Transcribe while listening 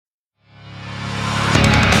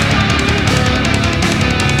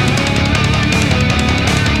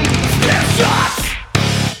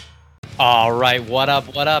right, what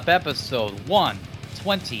up, episode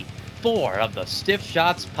 124 of the Stiff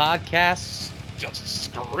Shots podcast, just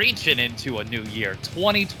screeching into a new year,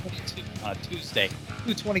 2022, on a Tuesday,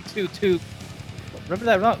 222, remember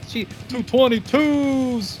that? No,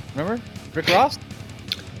 222s, remember? Rick Ross?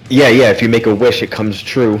 Yeah, if you make a wish, it comes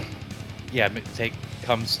true. Yeah,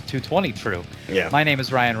 comes 220 true. Yeah. My name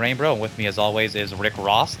is Ryan Rainbow, and with me as always is Rick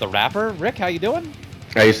Ross, the rapper. Rick, how you doing?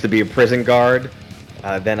 I used to be a prison guard.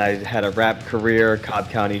 Then I had a rap career, Cobb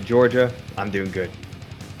County, Georgia. I'm doing good.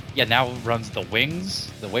 Yeah, now runs the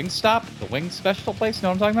Wings Stop, the Wings special place. Know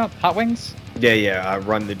what I'm talking about? Hot Wings? Yeah. I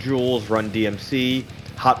run the Jewels, run DMC,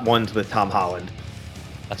 Hot Ones with Tom Holland.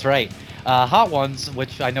 That's right. Hot Ones,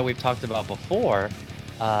 which I know we've talked about before.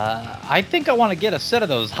 I think I want to get a set of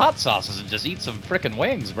those hot sauces and just eat some frickin'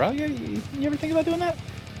 wings, bro. You ever think about doing that?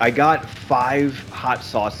 I got 5 hot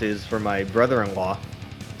sauces for my brother-in-law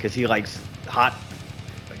because he likes hot.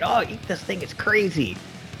 Like, oh, eat this thing, it's crazy.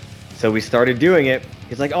 So we started doing it.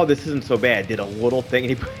 He's like, oh, this isn't so bad. Did a little thing.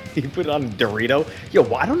 He put it on a Dorito. Yo,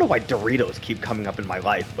 well, I don't know why Doritos keep coming up in my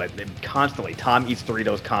life, but constantly. Tom eats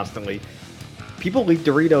Doritos constantly. People leave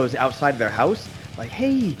Doritos outside of their house. Like,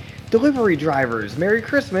 hey, delivery drivers, Merry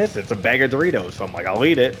Christmas. It's a bag of Doritos. So I'm like, I'll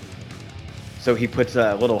eat it. So he puts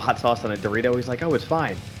a little hot sauce on a Dorito. He's like, oh, it's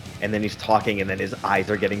fine. And then he's talking, and then his eyes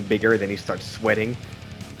are getting bigger. Then he starts sweating.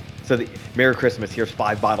 So Merry Christmas. Here's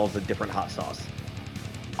 5 bottles of different hot sauce.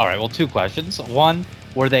 All right, well, 2 questions. One,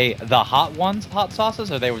 were they the Hot Ones hot sauces,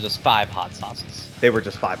 or they were just 5 hot sauces? They were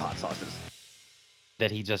just 5 hot sauces.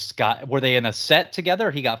 That he just got, were they in a set together,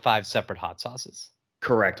 or he got 5 separate hot sauces?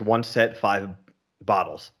 Correct. 1 set, 5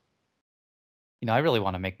 bottles. You know, I really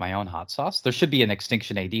want to make my own hot sauce. There should be an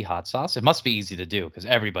Extinction AD hot sauce. It must be easy to do because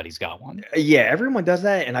everybody's got one. Yeah, everyone does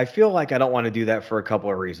that, and I feel like I don't want to do that for a couple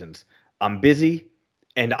of reasons. I'm busy,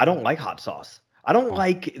 and I don't like hot sauce. I don't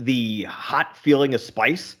like the hot feeling of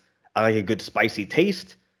spice. I like a good spicy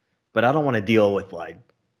taste, but I don't want to deal with like,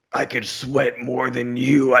 I could sweat more than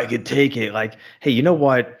you. I could take it. Like, hey, you know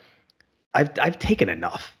what? I've taken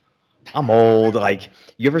enough. I'm old. Like,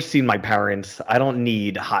 you ever seen my parents? I don't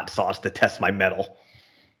need hot sauce to test my mettle.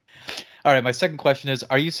 All right, my second question is,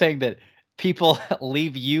 are you saying that people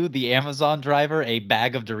leave you, the Amazon driver, a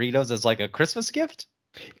bag of Doritos as like a Christmas gift?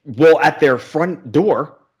 Well, at their front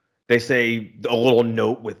door, they say a little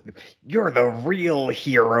note with, you're the real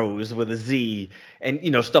heroes with a Z,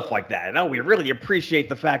 and, stuff like that. And we really appreciate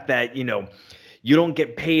the fact that, you don't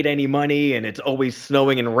get paid any money and it's always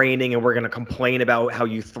snowing and raining, and we're going to complain about how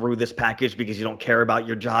you threw this package because you don't care about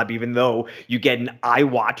your job, even though you get an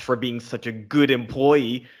iWatch for being such a good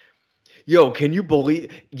employee. Yo, can you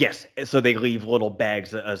believe? Yes. So they leave little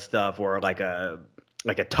bags of stuff, or like a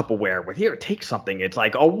Tupperware with, here, take something. It's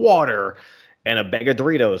like a water and a bag of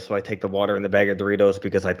Doritos. So I take the water and the bag of Doritos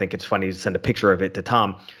because I think it's funny to send a picture of it to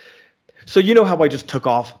Tom. So you know how I just took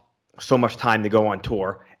off so much time to go on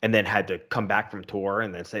tour and then had to come back from tour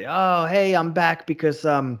and then say, oh, hey, I'm back because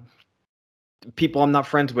people I'm not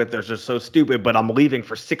friends with are just so stupid, but I'm leaving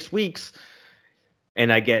for 6 weeks.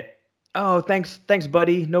 And I get, oh, thanks,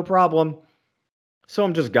 buddy, no problem. So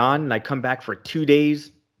I'm just gone, and I come back for 2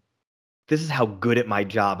 days. This is how good at my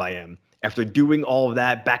job I am. After doing all of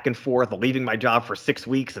that back and forth, leaving my job for 6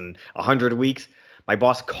 weeks and 100 weeks, my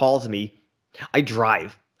boss calls me.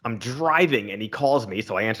 I'm driving, and he calls me,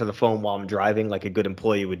 so I answer the phone while I'm driving like a good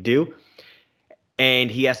employee would do.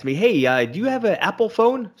 And he asked me, hey, do you have an Apple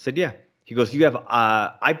phone? I said, yeah. He goes, do you have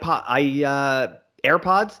AirPods?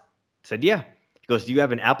 I said, yeah. He goes, do you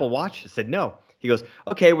have an Apple Watch? I said, no. He goes,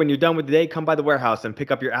 okay, when you're done with the day, come by the warehouse and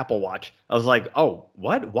pick up your Apple Watch. I was like, oh,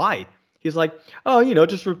 what? Why? He's like, oh,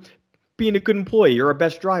 just for being a good employee. You're our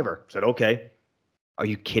best driver. I said, okay. Are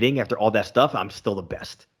you kidding? After all that stuff, I'm still the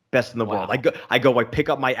best in the world. I pick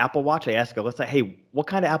up my Apple Watch. I ask her, let's say, hey, what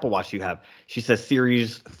kind of Apple Watch do you have? She says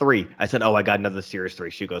Series 3. I said, oh, I got another Series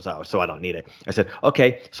 3. She goes, oh, so I don't need it. I said,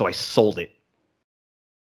 okay. So I sold it.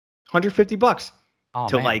 $150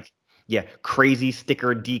 to man. Crazy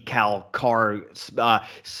sticker decal car,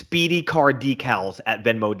 speedy car decals at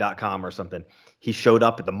Venmo.com or something. He showed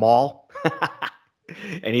up at the mall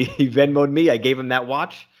and he Venmo'd me. I gave him that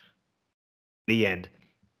watch. The end.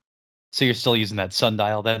 So you're still using that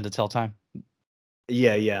sundial then to tell time?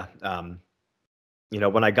 Yeah.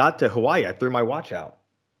 When I got to Hawaii, I threw my watch out.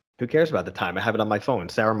 Who cares about the time? I have it on my phone.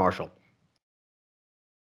 Sarah Marshall.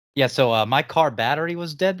 Yeah, so my car battery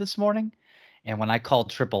was dead this morning. And when I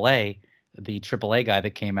called AAA, the AAA guy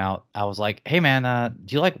that came out, I was like, hey, man,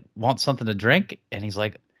 do you want something to drink? And he's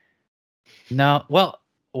like, no. Well,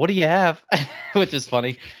 what do you have? Which is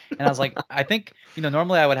funny. And I was like, I think,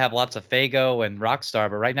 normally I would have lots of Faygo and Rockstar,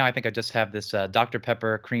 but right now I think I just have this Dr.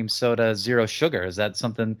 Pepper cream soda, zero sugar. Is that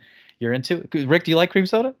something you're into? Rick, do you like cream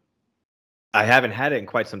soda? I haven't had it in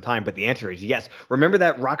quite some time, but the answer is yes. Remember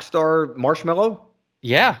that Rockstar marshmallow?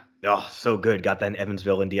 Yeah. Oh, so good. Got that in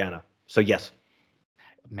Evansville, Indiana. So yes.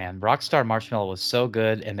 Man, Rockstar Marshmallow was so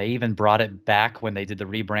good, and they even brought it back when they did the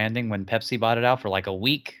rebranding when Pepsi bought it out for like a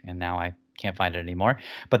week, and now I can't find it anymore.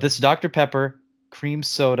 But this Dr. Pepper cream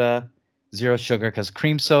soda, zero sugar, because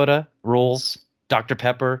cream soda rules, Dr.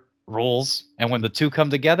 Pepper rules, and when the two come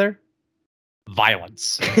together,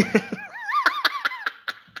 violence.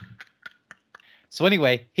 So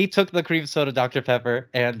anyway, he took the cream soda Dr. Pepper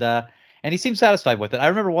and he seemed satisfied with it. I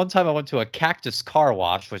remember one time I went to a Cactus car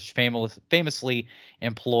wash, which famously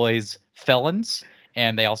employs felons,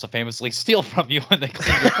 and they also famously steal from you when they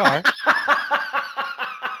clean your car.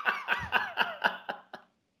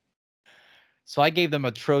 So I gave them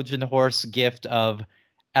a Trojan horse gift of,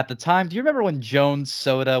 at the time, do you remember when Jones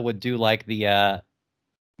Soda would do like the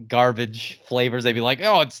garbage flavors? They'd be like,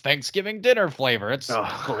 oh, it's Thanksgiving dinner flavor, it's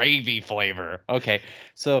gravy flavor. Okay,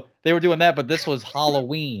 so they were doing that, but this was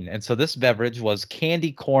Halloween, and so this beverage was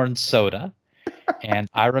candy corn soda. And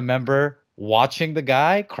I remember watching the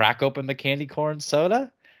guy crack open the candy corn soda.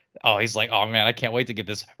 Oh, he's like, oh man, I can't wait to get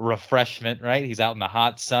this refreshment, right? He's out in the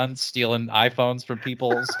hot sun stealing iPhones from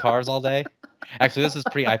people's cars all day. Actually, this is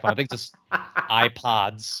pre-iPhone. I think just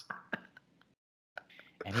iPods.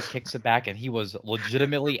 And he kicks it back, and he was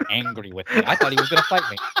legitimately angry with me. I thought he was going to fight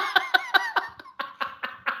me.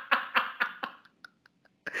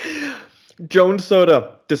 Jones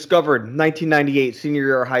Soda, discovered 1998, senior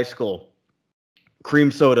year of high school.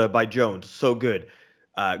 Cream soda by Jones, so good.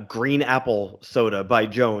 Green apple soda by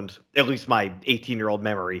Jones, at least my 18-year-old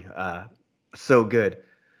memory, so good.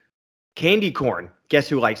 Candy corn, guess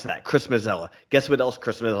who likes that? Chris Mazzella. Guess what else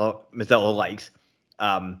Chris Mazzella likes?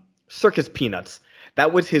 Circus peanuts.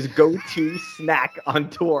 That was his go-to snack on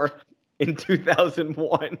tour in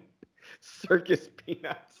 2001. Circus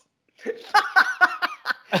peanuts.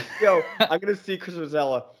 Yo, I'm gonna see Chris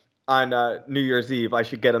Mazzella on New Year's Eve. I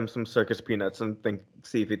should get him some circus peanuts and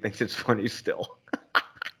see if he thinks it's funny still.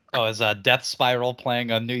 Oh, is Death Spiral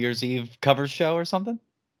playing a New Year's Eve cover show or something?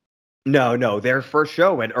 No. Their first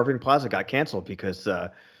show at Irving Plaza got canceled because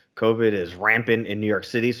COVID is rampant in New York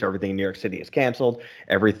City, so everything in New York City is canceled.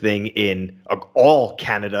 Everything in all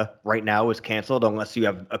Canada right now is canceled unless you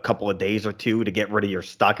have a couple of days or two to get rid of your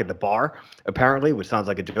stock at the bar, apparently, which sounds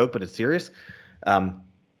like a joke, but it's serious.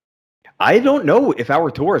 I don't know if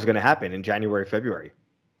our tour is going to happen in January, February.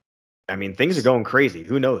 I mean, things are going crazy.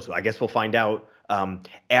 Who knows? I guess we'll find out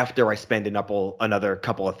after I spend another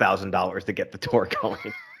couple of $1,000s to get the tour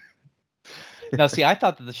going. Now, see, I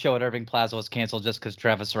thought that the show at Irving Plaza was canceled just because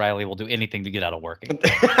Travis Riley will do anything to get out of working.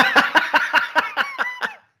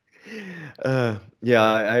 Yeah,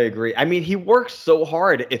 I agree. I mean, he works so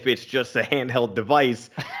hard if it's just a handheld device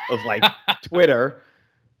of like Twitter.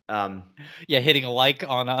 Yeah, hitting a like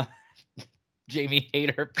on Jamie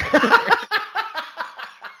Hayter.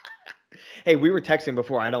 Hey, we were texting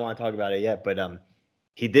before. I don't want to talk about it yet, but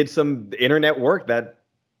he did some internet work that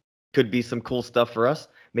could be some cool stuff for us.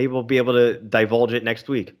 Maybe we'll be able to divulge it next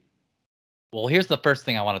week. Well, here's the first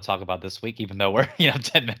thing I want to talk about this week, even though we're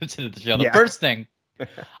 10 minutes into the show. The first thing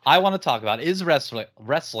I want to talk about is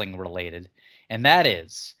wrestling related, and that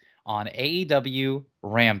is on AEW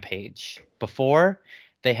Rampage. Before,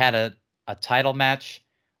 they had a title match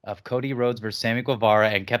of Cody Rhodes versus Sammy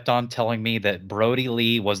Guevara and kept on telling me that Brody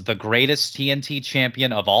Lee was the greatest TNT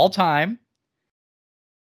champion of all time.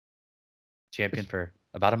 Champion for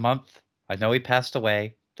about a month. I know he passed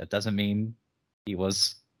away. That doesn't mean he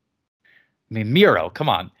was... I mean, Miro, come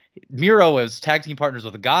on. Miro was tag team partners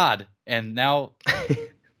with God, and now...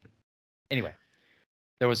 Anyway,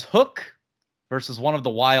 there was Hook versus one of the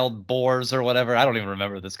Wild Boars or whatever. I don't even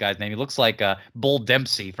remember this guy's name. He looks like Bull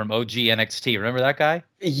Dempsey from OG NXT. Remember that guy?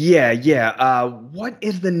 Yeah. What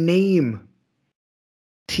is the name?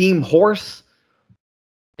 Team Horse?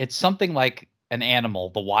 It's something like an animal,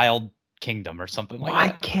 the Wild Kingdom or something like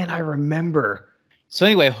that. Why can't I remember? So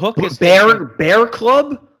anyway, Hook is... Bear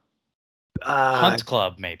Club? Hunt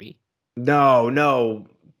Club, maybe. No.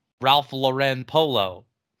 Ralph Lauren Polo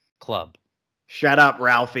Club. Shut up,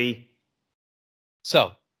 Ralphie.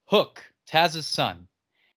 So, Hook, Taz's son,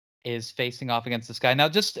 is facing off against this guy. Now,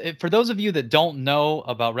 just for those of you that don't know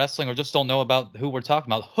about wrestling or just don't know about who we're talking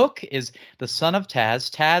about, Hook is the son of Taz.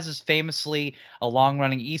 Taz is famously a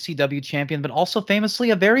long-running ECW champion, but also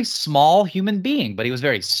famously a very small human being. But he was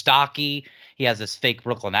very stocky. He has this fake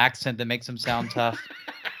Brooklyn accent that makes him sound tough.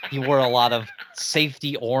 He wore a lot of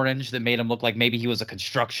safety orange that made him look like maybe he was a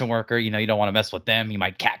construction worker. You don't want to mess with them. You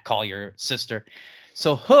might catcall your sister.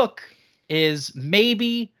 So Hook is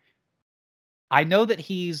maybe, I know that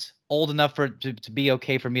he's old enough for it to be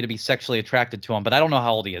okay for me to be sexually attracted to him, but I don't know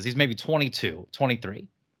how old he is. He's maybe 22, 23.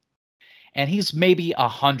 And he's maybe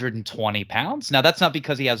 120 pounds. Now, that's not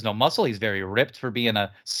because he has no muscle. He's very ripped for being a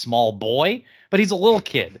small boy, but he's a little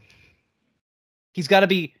kid. He's got to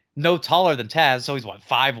be no taller than Taz. So he's what,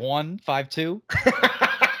 5'1", 5'2"?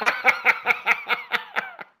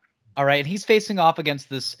 All right. And he's facing off against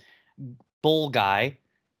this Bull guy.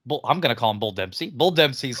 I'm going to call him Bull Dempsey. Bull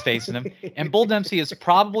Dempsey's facing him. And Bull Dempsey is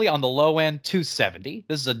probably on the low end 270.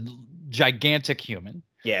 This is a gigantic human.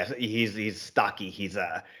 Yeah, he's stocky.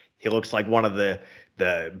 He looks like one of the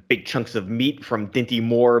big chunks of meat from Dinty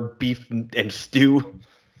Moore beef and stew.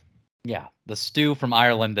 Yeah, the stew from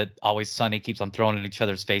Ireland that Always Sunny keeps on throwing in each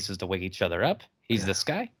other's faces to wake each other up. He's this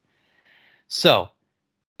guy. So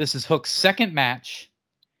this is Hook's second match.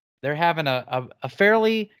 They're having a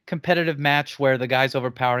fairly competitive match where the guy's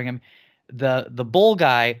overpowering him. The Bull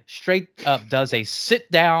guy straight up does a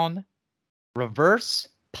sit down reverse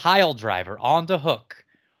pile driver onto Hook.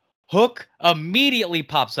 Hook immediately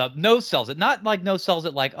pops up, no sells it. Not like no sells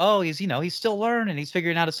it like, oh, he's still learning, he's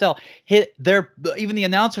figuring out how to sell. Even the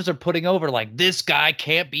announcers are putting over like, this guy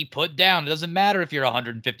can't be put down. It doesn't matter if you're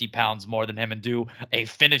 150 pounds more than him and do a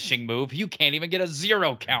finishing move. You can't even get a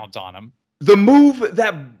 0 count on him. The move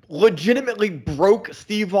that legitimately broke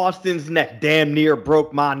Steve Austin's neck, damn near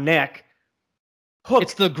broke my neck. Hook.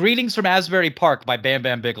 It's the Greetings from Asbury Park by Bam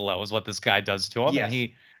Bam Bigelow is what this guy does to him. Yes.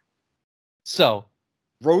 And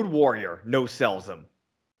Road Warrior no sells him.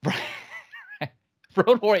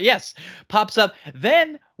 Road Warrior, yes, pops up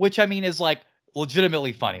then, which I mean is like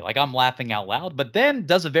legitimately funny. Like I'm laughing out loud, but then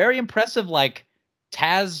does a very impressive like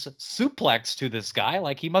Taz suplex to this guy.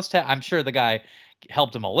 Like he must have, I'm sure the guy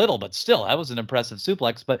helped him a little, but still, that was an impressive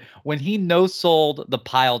suplex. But when he no-sold the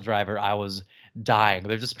pile driver, I was dying.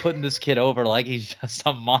 They're just putting this kid over like he's just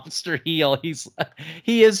a monster heel.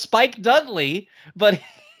 He is Spike Dudley, but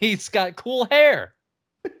he's got cool hair.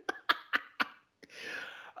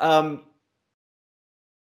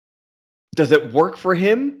 Does it work for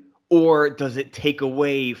him, or does it take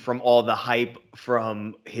away from all the hype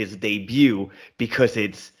from his debut because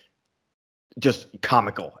it's just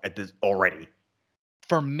comical at this already?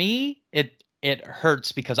 For me, it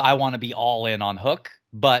hurts because I want to be all in on Hook,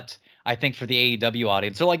 but I think for the AEW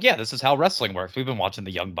audience, they're like, yeah, this is how wrestling works. We've been watching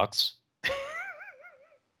the Young Bucks.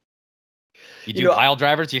 You do pile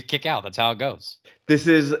drivers, you kick out. That's how it goes. This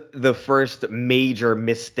is the first major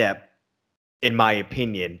misstep, in my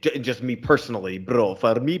opinion, just me personally, bro.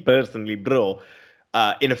 For me personally, bro,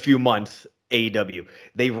 in a few months, AEW,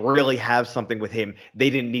 they really have something with him.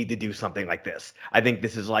 They didn't need to do something like this. I think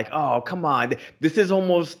this is like, oh, come on. This is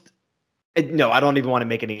almost, no, I don't even want to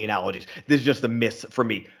make any analogies. This is just a miss for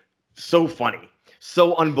me. So funny.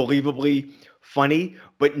 So unbelievably funny,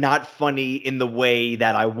 but not funny in the way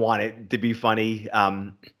that I want it to be funny.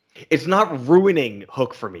 It's not ruining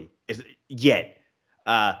Hook for me yet.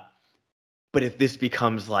 But if this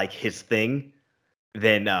becomes like his thing,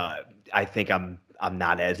 then I think I'm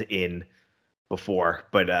not as in before.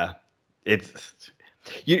 But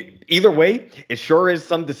either way, it sure is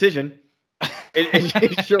some decision.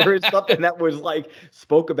 It sure is something that was like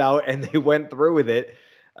spoke about and they went through with it.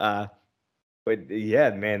 But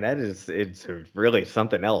yeah, man, it's really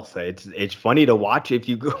something else. It's funny to watch. If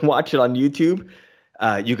you go watch it on YouTube,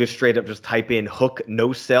 you could straight up just type in Hook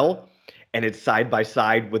no sell, and it's side by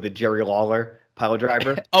side with a Jerry Lawler pile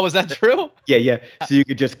driver. Oh, is that true? Yeah. So you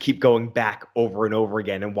could just keep going back over and over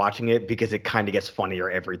again and watching it because it kind of gets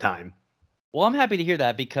funnier every time. Well, I'm happy to hear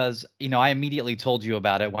that because, I immediately told you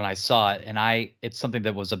about it when I saw it, and it's something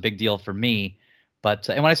that was a big deal for me. But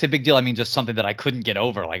and when I say big deal, I mean just something that I couldn't get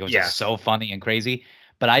over. Like it was just so funny and crazy.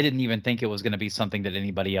 But I didn't even think it was going to be something that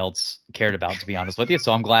anybody else cared about, to be honest with you.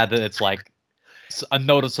 So I'm glad that it's like a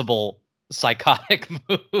noticeable psychotic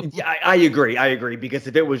move. Yeah, I agree. Because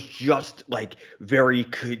if it was just like very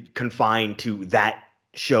confined to that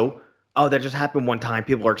show, oh, that just happened one time,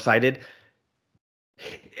 people are excited.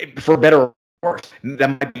 For better or worse, that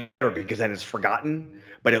might be better because then it's forgotten.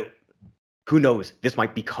 But who knows? This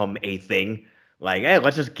might become a thing. Like, hey,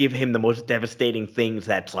 let's just give him the most devastating things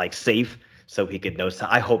that's like safe so he could know.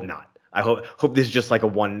 I hope not. I hope this is just like a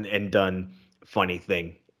one and done funny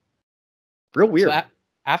thing. Real weird. So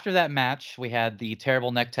after that match, we had the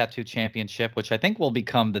Terrible Neck Tattoo Championship, which I think will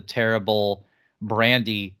become the Terrible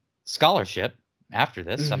Brandy Scholarship after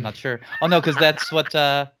this. I'm not sure. Oh no, because that's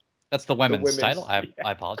the women's title. I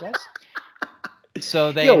apologize.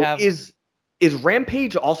 So they have. Is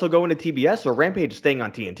Rampage also going to TBS or Rampage staying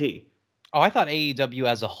on TNT? Oh, I thought AEW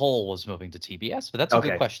as a whole was moving to TBS, but that's a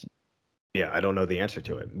good Okay. question. Yeah, I don't know the answer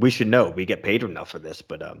to it. We should know. We get paid enough for this,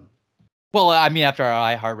 but Well, I mean, after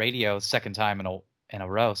our iHeartRadio second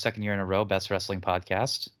year in a row, best wrestling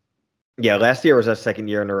podcast. yeah, last year was our second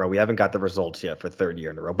year in a row. We haven't got the results yet for third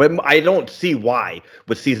year in a row. But I don't see why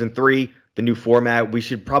with season 3, the new format, we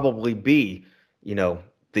should probably be,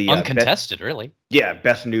 the Uncontested, really.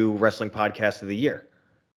 best new wrestling podcast of the year.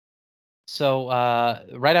 So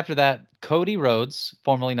right after that, Cody Rhodes,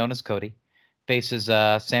 formerly known as Cody, faces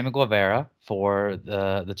Sammy Guevara for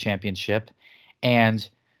the championship, and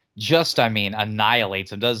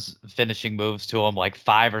annihilates him. Does finishing moves to him like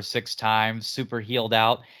 5 or 6 times, super healed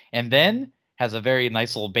out, and then has a very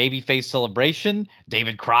nice little babyface celebration.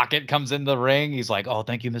 David Crockett comes in the ring. He's like, "Oh,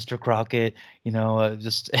 thank you, Mr. Crockett."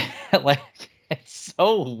 Just like it's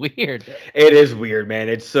so weird. It is weird, man.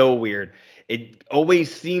 It's so weird. It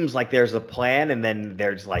always seems like there's a plan and then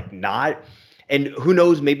there's like not. And who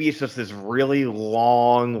knows, maybe it's just this really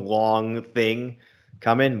long thing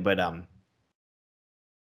coming, but a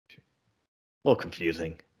little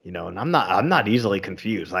confusing, and I'm not easily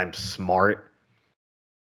confused. I'm smart.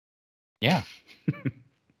 Yeah.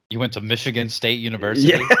 You went to Michigan State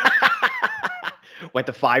University? Yeah. Went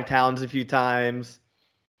to 5 towns a few times.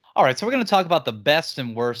 All right, so we're going to talk about the best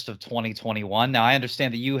and worst of 2021. Now, I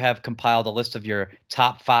understand that you have compiled a list of your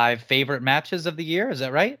top 5 favorite matches of the year. Is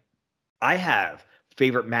that right? I have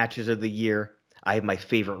favorite matches of the year. I have my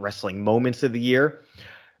favorite wrestling moments of the year.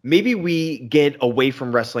 Maybe we get away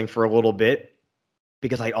from wrestling for a little bit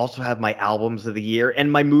because I also have my albums of the year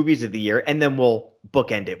and my movies of the year, and then we'll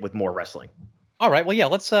bookend it with more wrestling. All right, well, yeah,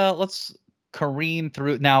 let's careen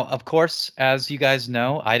through. Now, of course, as you guys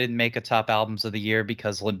know, I didn't make a top albums of the year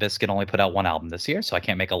because Limp Bizkit only put out 1 album this year, so I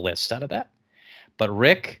can't make a list out of that. But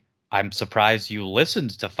Rick, I'm surprised you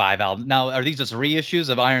listened to 5 albums. Now, are these just reissues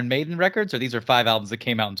of Iron Maiden records, or these are 5 albums that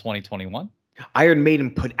came out in 2021? Iron Maiden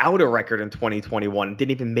put out a record in 2021 and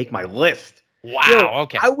didn't even make my list. Wow,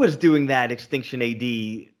 okay. I was doing that Extinction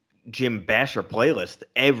AD Jim Basher playlist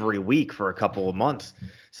every week for a couple of months.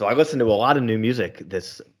 So I listened to a lot of new music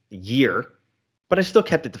this year, but I still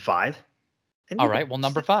kept it to 5. All right, well,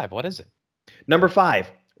 number 5, what is it? Number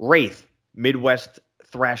 5, Wraith, Midwest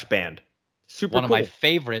thrash band. Super One cool. of my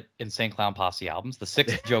favorite Insane Clown Posse albums, the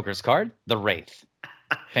 6th Joker's card, The Wraith.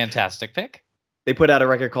 Fantastic pick. They put out a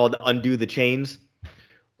record called Undo the Chains.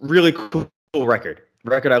 Really cool record.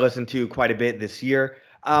 Record I listened to quite a bit this year.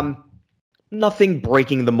 Nothing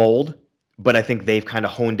breaking the mold, but I think they've kind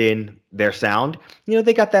of honed in their sound.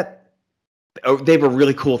 They got that. They have a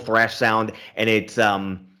really cool thrash sound, and it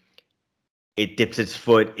dips its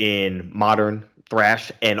foot in modern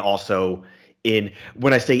thrash and also in,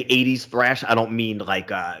 when I say 80s thrash, I don't mean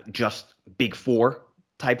like just Big Four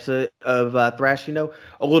types of thrash, a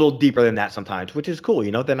little deeper than that sometimes, which is cool.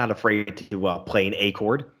 They're not afraid to play an A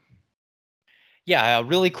chord. Yeah, a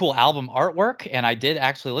really cool album artwork, and I did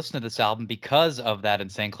actually listen to this album because of that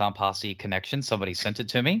Insane Clown Posse connection. Somebody sent it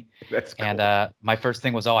to me. That's cool. And my first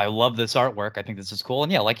thing was, oh, I love this artwork. I think this is cool.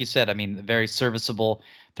 And yeah, like you said, I mean, very serviceable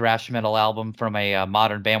thrash metal album from a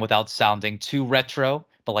modern band without sounding too retro.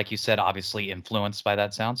 But like you said, obviously influenced by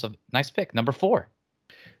that sound. So nice pick. Number 4.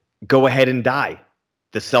 Go Ahead and Die.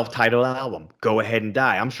 The self-titled album, Go Ahead and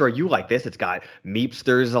Die. I'm sure you like this. It's got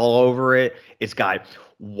Meepsters all over it. It's got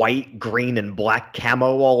white, green, and black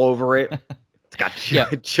camo all over it. It's got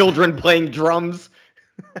children playing drums.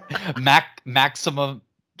 Maximum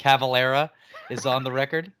Cavalera is on the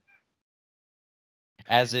record,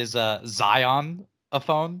 as is Zion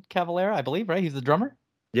Aphone Cavalera, I believe, right? He's the drummer.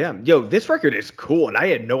 Yeah. Yo, this record is cool, and I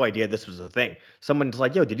had no idea this was a thing. Someone's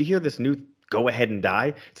like, yo, did you hear this new Go Ahead and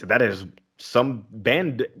Die? So that is some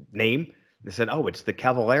band name. They said, oh, it's the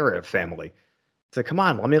Cavalera family. I said, come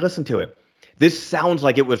on, let me listen to it. This sounds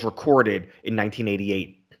like it was recorded in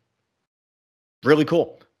 1988. Really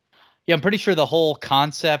cool. Yeah, I'm pretty sure the whole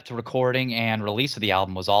concept, recording, and release of the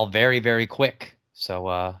album was all very, very quick.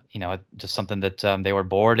 So, just something that they were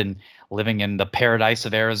bored and living in the paradise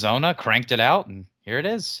of Arizona, cranked it out, and here it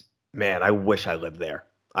is. Man, I wish I lived there.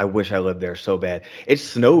 I wish I lived there so bad. It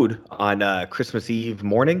snowed on Christmas Eve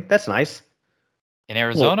morning. That's nice. In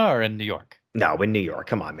Arizona or in New York? No, in New York.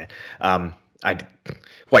 Come on, man.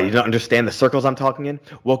 You don't understand the circles I'm talking in?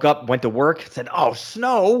 Woke up, went to work, said, oh,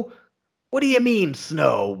 snow? What do you mean,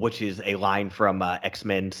 snow? Which is a line from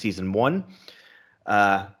X-Men Season 1.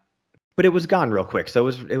 But it was gone real quick. So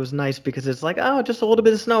it was nice because it's like, oh, just a little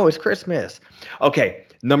bit of snow. It's Christmas. Okay,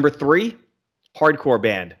 number 3, hardcore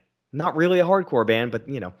band. Not really a hardcore band, but,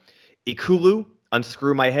 Ikulu,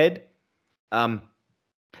 Unscrew My Head.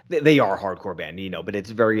 They are a hardcore band, but it's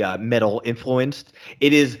very metal influenced.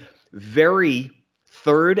 It is very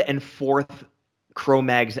third and fourth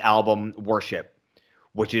Cro-Mags album Worship,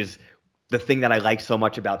 which is the thing that I like so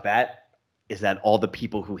much about that is that all the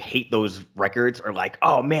people who hate those records are like,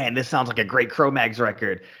 "Oh man, this sounds like a great Cro-Mags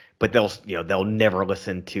record," but they'll never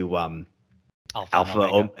listen to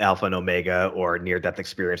Alpha and Omega or Near Death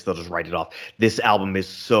Experience. They'll just write it off. This album is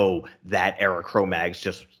so that era Cro-Mags,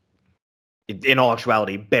 just in all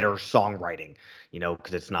actuality, better songwriting,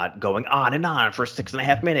 because it's not going on and on for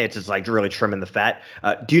 6.5 minutes. It's like really trimming the fat.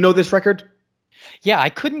 Do you know this record? Yeah, I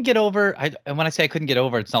couldn't get over. And when I say I couldn't get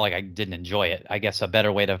over, it's not like I didn't enjoy it. I guess a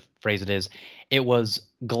better way to phrase it is, it was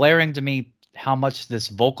glaring to me how much this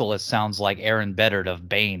vocalist sounds like Aaron Beddard of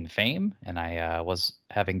Bane fame, and I was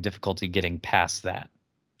having difficulty getting past that.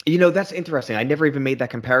 That's interesting. I never even made that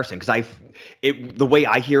comparison because the way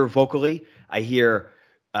I hear vocally, I hear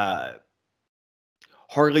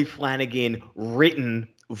Harley Flanagan written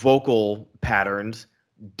vocal patterns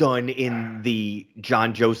done in the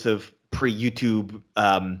John Joseph pre-YouTube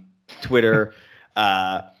Twitter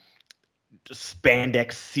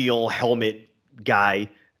spandex seal helmet guy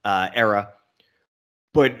era,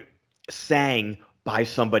 but sang by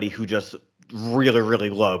somebody who just really, really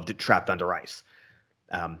loved Trapped Under Ice.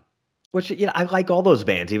 Which I like all those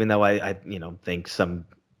bands, even though I think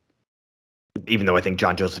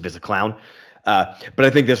John Joseph is a clown. But I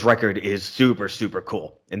think this record is super, super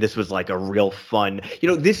cool. And this was like a real fun,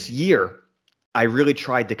 this year I really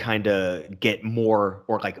tried to kind of get more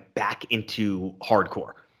or like back into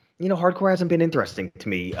hardcore. Hardcore hasn't been interesting to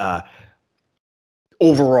me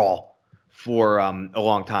overall for a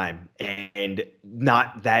long time, and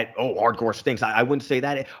not that hardcore stinks. I wouldn't say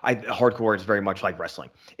that. Hardcore is very much like wrestling.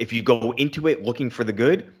 If you go into it looking for the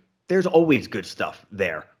good, there's always good stuff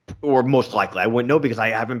there, or most likely. I wouldn't know because I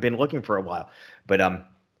haven't been looking for a while. But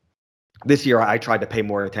this year I tried to pay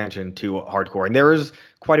more attention to hardcore, and there is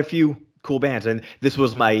quite a few cool bands. And this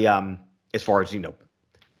was my as far as the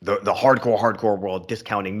hardcore world,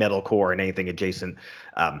 discounting metalcore and anything adjacent.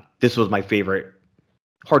 This was my favorite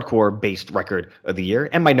hardcore based record of the year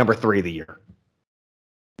and my number 3 of the year.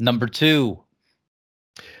 Number two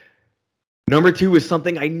is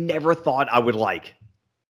something I never thought I would like,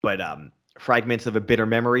 but Fragments of a Bitter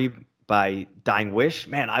Memory by Dying Wish.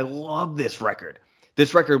 Man, I love this record.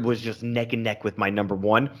 This record was just neck and neck with my number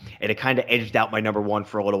 1, and it kind of edged out my number 1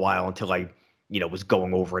 for a little while until I was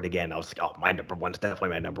going over it again. I was like, my number 1 is definitely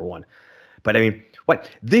my number 1. But I mean,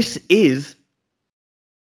 this is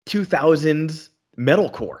 2000s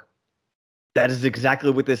metalcore. That is exactly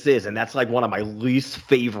what this is, and that's like one of my least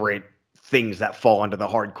favorite things that fall under the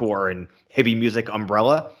hardcore and heavy music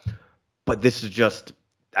umbrella. But this is just,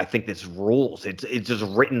 I think this rules. It's just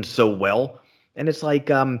written so well, and it's like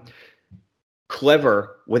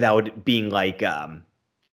clever without being like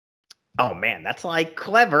oh man, that's like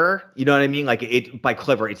clever. You know what I mean? Like by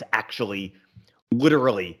clever, it's actually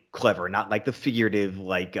literally clever, not like the figurative,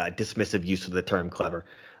 like dismissive use of the term clever.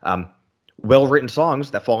 Well-written songs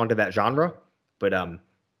that fall into that genre, but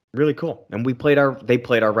really cool. And they played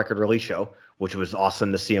our record release show, which was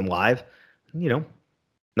awesome to see them live.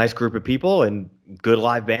 Nice group of people and good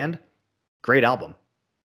live band. Great album.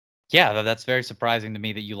 Yeah, that's very surprising to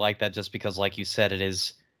me that you like that, just because, like you said, it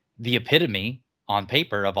is the epitome on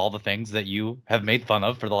paper of all the things that you have made fun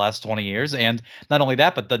of for the last 20 years. And not only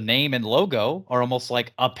that, but the name and logo are almost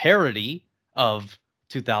like a parody of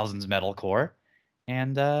 2000s metalcore.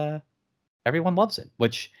 And everyone loves it,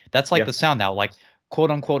 which that's like the sound now. Like, quote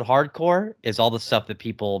unquote hardcore is all the stuff that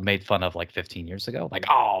people made fun of like 15 years ago. Like,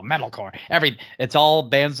 oh, metalcore. It's all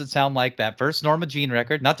bands that sound like that first Norma Jean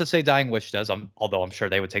record. Not to say Dying Wish does, although I'm sure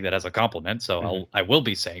they would take that as a compliment. So I will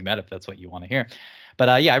be saying that if that's what you want to hear.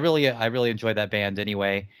 But yeah, I really enjoy that band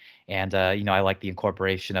anyway. And I like the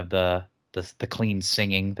incorporation of the clean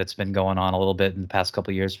singing that's been going on a little bit in the past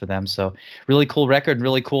couple of years for them. So really cool record, and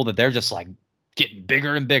really cool that they're just like getting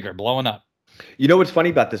bigger and bigger, blowing up. You know what's funny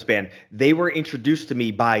about this band? They were introduced to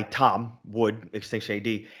me by Tom Wood, Extinction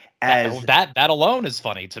AD, as that alone is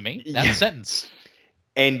funny to me. That sentence.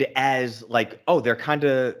 And as like, they're kind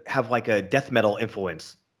of have like a death metal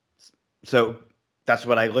influence. So that's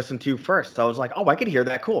what I listened to first. I was like, I could hear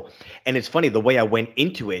that. Cool. And it's funny, the way I went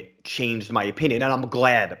into it changed my opinion, and I'm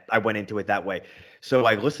glad I went into it that way. So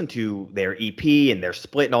I listened to their EP and their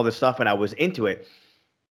split and all this stuff, and I was into it.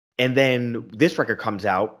 And then this record comes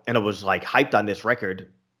out, and I was like hyped on this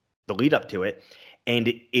record, the lead up to it.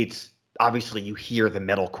 And it's obviously, you hear the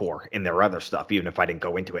metalcore in their other stuff, even if I didn't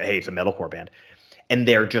go into it. Hey, it's a metalcore band. And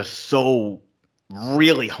they're just so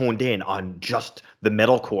really honed in on just the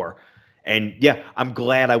metalcore. And yeah, I'm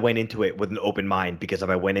glad I went into it with an open mind, because if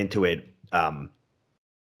I went into it,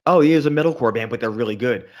 oh, he is a metalcore band, but they're really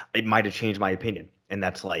good, it might have changed my opinion. And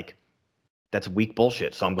that's weak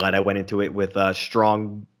bullshit. So I'm glad I went into it with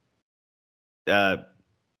strong, uh,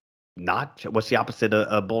 not what's the opposite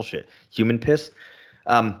of bullshit? Human piss.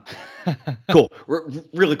 Um, cool,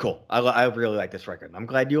 really cool. I really like this record. I'm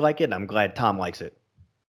glad you like it. And I'm glad Tom likes it.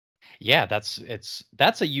 Yeah, that's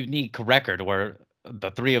a unique record where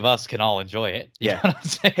the three of us can all enjoy it. You know Yeah. what I'm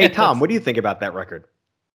saying? Hey Tom, what do you think about that record?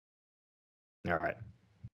 All right.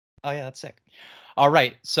 Oh yeah, that's sick. All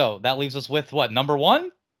right, so that leaves us with what, number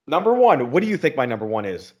one? Number one. What do you think my number one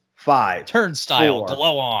is? 5, Turnstile, 4,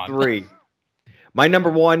 Glow On. 3. My number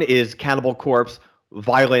one is Cannibal Corpse,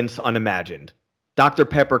 Violence Unimagined. Dr.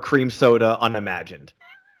 Pepper Cream Soda Unimagined.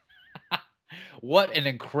 What an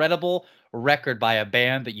incredible record by a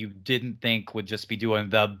band that you didn't think would just be doing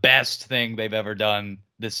the best thing they've ever done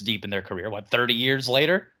this deep in their career. What, 30 years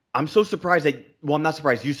later? I'm so surprised well, I'm not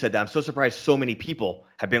surprised you said that. I'm so surprised so many people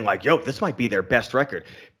have been like, yo, this might be their best record,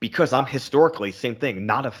 because I'm historically, same thing,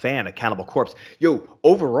 not a fan of Cannibal Corpse. Yo,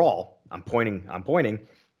 overall, I'm pointing,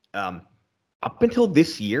 um, up until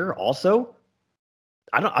this year also,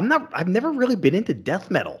 I've never really been into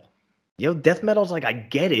death metal. Death metal's like, I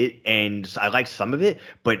get it and I like some of it,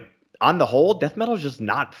 but on the whole, death metal is just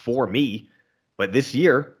not for me. But this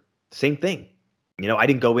year, same thing. I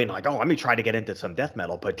didn't go in like, oh, let me try to get into some death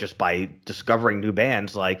metal, but just by discovering new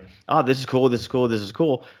bands, like, oh, this is cool, this is cool, this is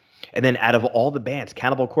cool. And then out of all the bands,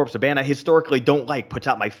 Cannibal Corpse, a band I historically don't like, puts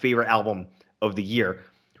out my favorite album of the year,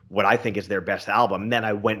 what I think is their best album. And then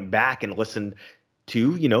I went back and listened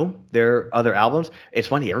to, their other albums. It's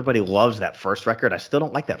funny, everybody loves that first record. I still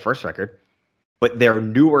don't like that first record, but their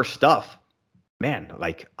newer stuff, man,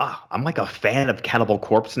 like, I'm like a fan of Cannibal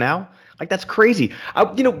Corpse now. Like, that's crazy.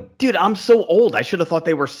 Dude, I'm so old. I should have thought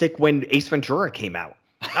they were sick when Ace Ventura came out.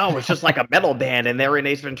 Oh, it's just like a metal band and they're in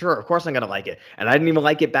Ace Ventura. Of course I'm going to like it. And I didn't even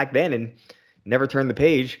like it back then and never turned the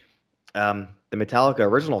page, the Metallica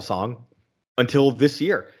original song, until this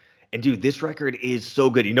year. And dude, this record is so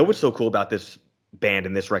good. You know what's so cool about this band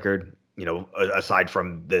and this record, aside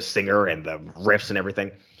from the singer and the riffs and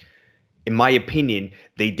everything? In my opinion,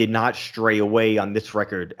 they did not stray away on this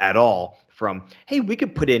record at all from, hey, we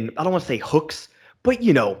could put in, I don't want to say hooks, but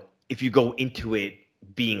if you go into it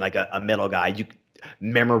being like a metal guy,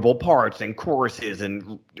 memorable parts and choruses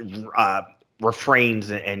and refrains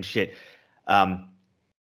and shit. And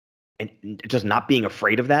just not being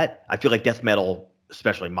afraid of that. I feel like death metal,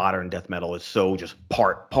 especially modern death metal, is so just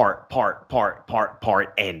part,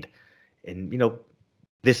 end. And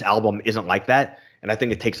this album isn't like that. And I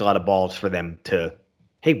think it takes a lot of balls for them to,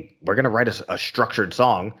 hey, we're going to write a structured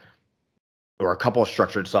song or a couple of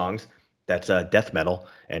structured songs that's death metal.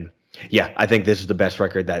 And yeah, I think this is the best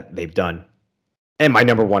record that they've done. And my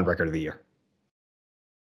number one record of the year.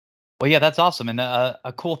 Well, yeah, that's awesome. And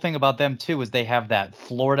a cool thing about them, too, is they have that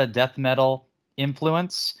Florida death metal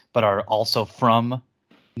influence, but are also from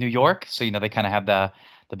New York. So, they kind of have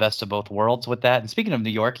the best of both worlds with that. And speaking of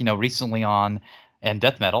New York, recently and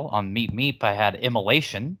death metal on Meet Meep, I had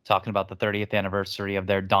Immolation talking about the 30th anniversary of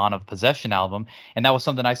their Dawn of Possession album. And that was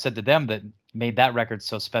something I said to them that made that record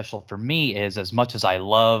so special for me, is as much as I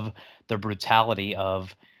love the brutality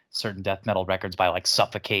of certain death metal records by like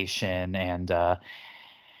Suffocation and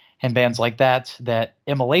bands like that, that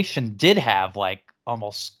Immolation did have like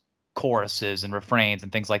almost choruses and refrains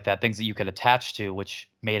and things like that, things that you could attach to, which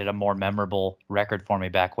made it a more memorable record for me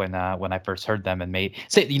back when I first heard them. And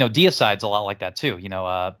Deicide's a lot like that too.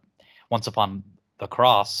 Once Upon a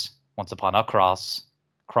Cross,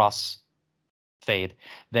 Cross Fade,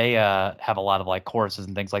 they have a lot of like choruses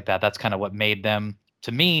and things like that. That's kind of what made them,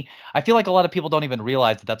 to me. I feel like a lot of people don't even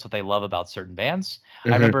realize that that's what they love about certain bands. I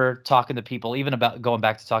remember talking to people, even about going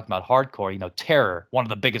back to talking about hardcore, Terror, one of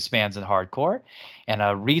the biggest bands in hardcore. And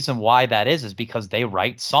a reason why that is because they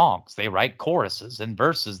write songs, they write choruses and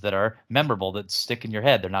verses that are memorable, that stick in your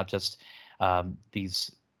head. They're not just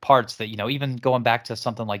these parts that, even going back to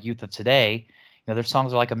something like Youth of Today, their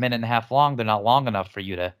songs are like a minute and a half long. They're not long enough for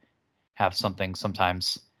you to have something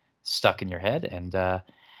sometimes stuck in your head.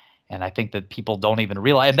 And I think that people don't even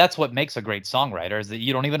realize, and that's what makes a great songwriter, is that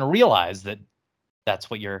you don't even realize that that's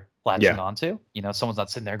what you're latching onto. Someone's not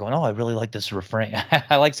sitting there going, oh, I really like this refrain.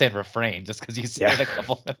 I like saying refrain just because you said it a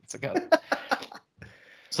couple minutes ago.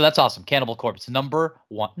 So that's awesome. Cannibal Corpse, number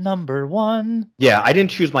one. Yeah, I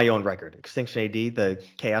didn't choose my own record. Extinction AD, the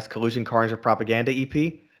Chaos Collusion Carnage of Propaganda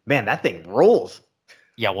EP. Man, that thing rolls.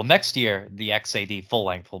 Yeah, well, next year, the XAD full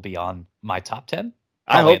length will be on my top 10.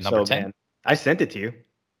 I hope so, 10. Man. I sent it to you.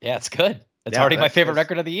 Yeah, it's good. It's already my favorite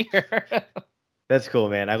record of the year. That's cool,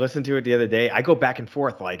 man. I listened to it the other day. I go back and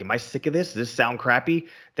forth. Like, am I sick of this? Does this sound crappy?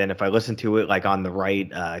 Then if I listen to it like on the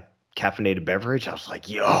right caffeinated beverage, I was like,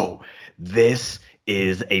 yo, this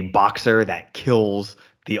is a boxer that kills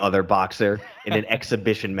the other boxer in an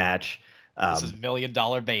exhibition match. This is $1 Million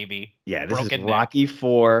Baby. Yeah, this is Broken Neck. Rocky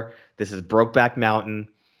 4. This is Brokeback Mountain.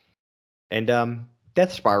 And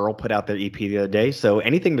Death Spiral put out their EP the other day. So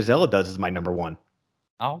anything Mazzella does is my number one.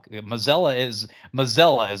 Oh,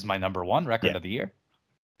 Mazzella is my number one record of the year.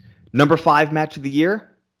 Number 5 match of the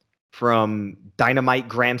year from Dynamite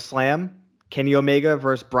Grand Slam, Kenny Omega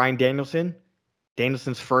versus Bryan Danielson.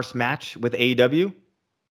 Danielson's first match with AEW.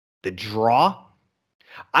 The draw.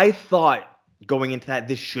 I thought going into that,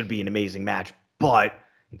 this should be an amazing match, but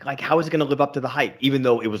like, how is it going to live up to the hype? Even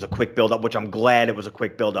though it was a quick build-up, which I'm glad it was a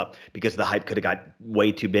quick build-up because the hype could have got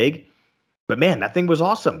way too big. But man, that thing was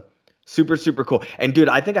awesome. Super, super cool. And dude,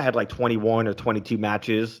 I think I had like 21 or 22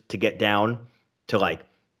 matches to get down to like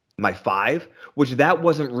my 5, which that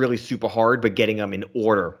wasn't really super hard, but getting them in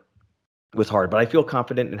order was hard. But I feel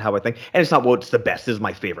confident in how I think. And it's not what's the best, this is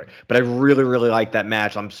my favorite. But I really, really like that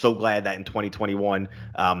match. I'm so glad that in 2021,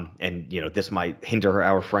 and this might hinder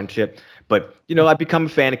our friendship, but I've become a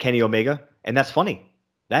fan of Kenny Omega, and that's funny.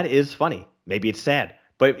 That is funny. Maybe it's sad,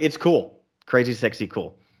 but it's cool. Crazy, sexy,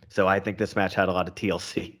 cool. So I think this match had a lot of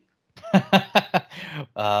TLC.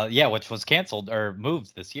 Yeah, which was canceled or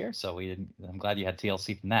moved this year. So I'm glad you had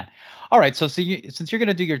TLC from that. All right. So since you're going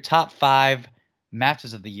to do your top 5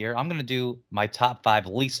 matches of the year, I'm going to do my top 5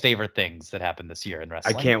 least favorite things that happened this year in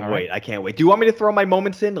wrestling. I can't wait. I can't wait. Do you want me to throw my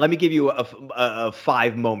moments in? Let me give you a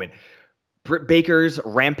 5 moment. Britt Baker's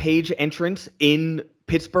Rampage entrance in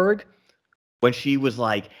Pittsburgh when she was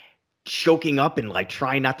like choking up and like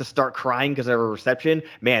trying not to start crying because of her reception.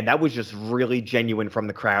 Man, that was just really genuine from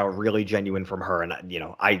the crowd, really genuine from her. And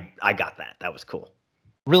I got that. That was cool.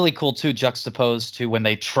 Really cool too, juxtaposed to when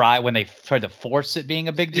they tried to force it being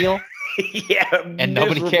a big deal. Yeah. And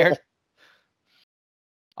nobody cared.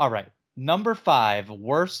 All right. Number 5,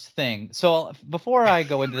 worst thing. So before I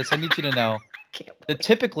go into this, I need you to know that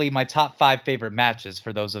typically my top 5 favorite matches,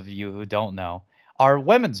 for those of you who don't know, are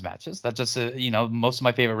women's matches. That just, most of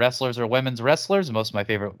my favorite wrestlers are women's wrestlers. Most of my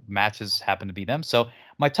favorite matches happen to be them. So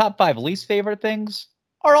my top 5 least favorite things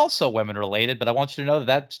are also women related, but I want you to know that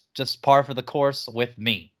that's just par for the course with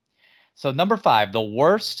me. So number 5, the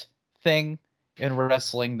worst thing in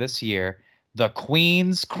wrestling this year, the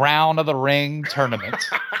Queen's Crown of the Ring tournament.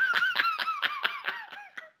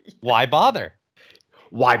 Why bother?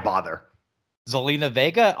 Why bother? Zelina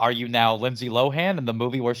Vega, are you now Lindsay Lohan in the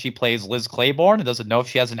movie where she plays Liz Claiborne and doesn't know if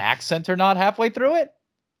she has an accent or not halfway through it?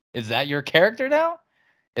 Is that your character now?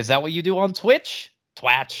 Is that what you do on Twitch?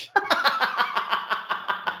 Twatch.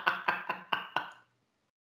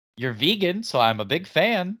 You're vegan, so I'm a big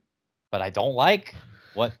fan, but I don't like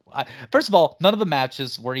first of all, none of the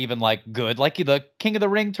matches were even like good. Like the King of the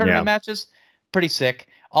Ring tournament matches, pretty sick.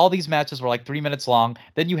 All these matches were like 3 minutes long.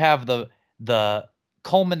 Then you have the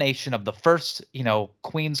culmination of the first,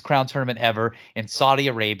 Queen's Crown tournament ever in Saudi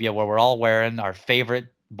Arabia, where we're all wearing our favorite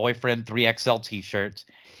boyfriend 3XL t-shirts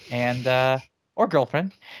and or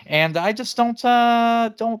girlfriend. And I just don't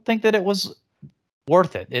think that it was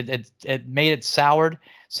worth it. It made it soured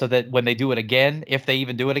so that when they do it again, if they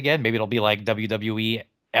even do it again, maybe it'll be like WWE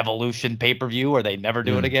Evolution pay-per-view or they never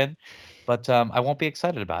do it again. But I won't be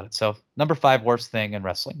excited about it. So number 5 worst thing in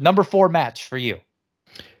wrestling. Number 4 match for you.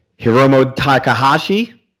 Hiromu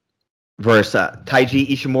Takahashi versus Taiji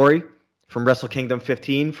Ishimori from Wrestle Kingdom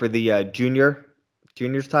 15 for the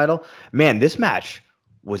juniors title. Man, this match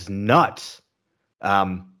was nuts.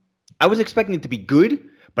 I was expecting it to be good,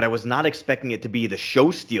 but I was not expecting it to be the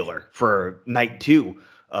show stealer for night 2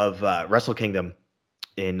 of Wrestle Kingdom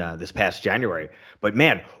in this past January. But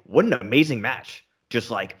man, what an amazing match.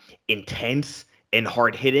 Just like intense and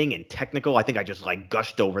hard hitting and technical. I think I just like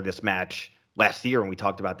gushed over this match last year when we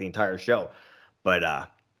talked about the entire show. But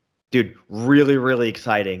dude, really, really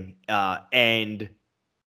exciting. And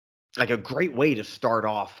like a great way to start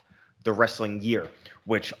off the wrestling year,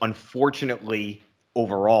 which unfortunately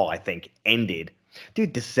overall I think ended.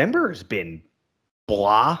 Dude, December has been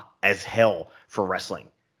blah as hell for wrestling.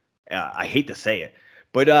 I hate to say it,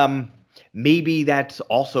 but maybe that's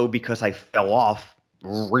also because I fell off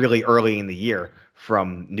really early in the year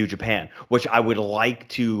from New Japan, which I would like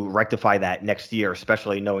to rectify that next year,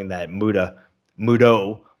 especially knowing that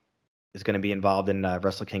Muto is going to be involved in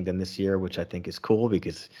Wrestle Kingdom this year, which I think is cool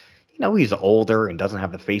because, he's older and doesn't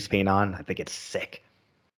have the face paint on. I think it's sick.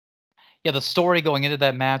 Yeah, the story going into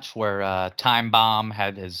that match where Time Bomb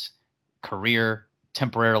had his career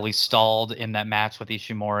temporarily stalled in that match with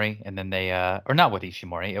Ishimori, and then they or not with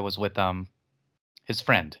Ishimori, it was with his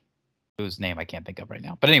friend, whose name I can't think of right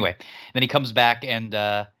now. But anyway, then he comes back and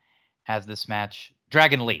has this match.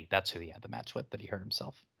 Dragon Lee, that's who he had the match with, that he hurt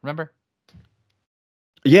himself. Remember?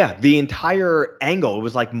 Yeah, the entire angle, it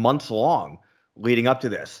was like months long leading up to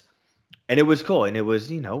this. And it was cool. And it was,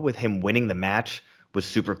 with him winning the match was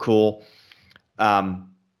super cool. I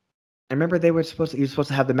remember he was supposed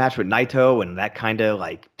to have the match with Naito, and that kind of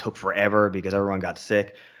like took forever because everyone got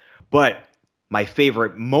sick. But my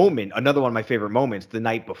favorite moment, another one of my favorite moments, the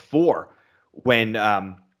night before when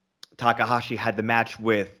Takahashi had the match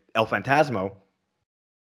with El Phantasmo.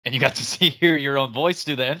 And you got to hear your own voice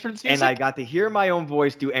do the entrance music? And I got to hear my own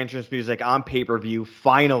voice do entrance music on pay-per-view,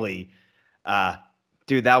 finally.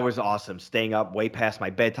 Dude, that was awesome. Staying up way past my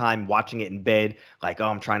bedtime, watching it in bed, like, oh,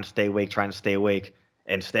 I'm trying to stay awake.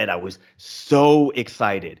 Instead, I was so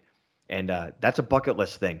excited. And that's a bucket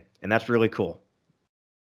list thing, and that's really cool.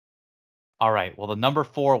 All right, well, the number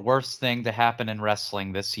 4 worst thing to happen in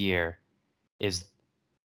wrestling this year is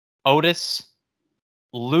Otis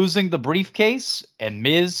losing the briefcase and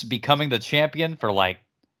Miz becoming the champion for like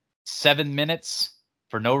 7 minutes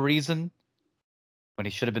for no reason when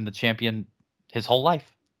he should have been the champion his whole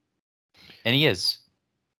life. And he is.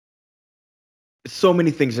 So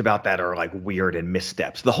many things about that are like weird and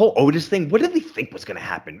missteps. The whole Otis thing, what did they think was going to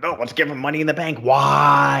happen? Oh, let's give him Money in the Bank.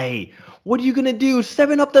 Why? What are you going to do?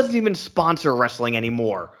 7-Up doesn't even sponsor wrestling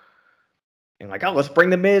anymore. And like, oh, let's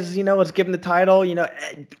bring the Miz, let's give him the title.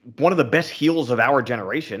 One of the best heels of our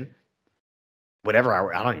generation.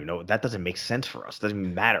 Whatever, I don't even know. That doesn't make sense for us. Doesn't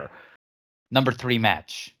even matter. Number 3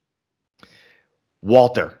 match.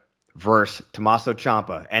 Walter versus Tommaso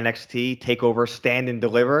Ciampa. NXT TakeOver Stand and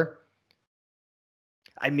Deliver.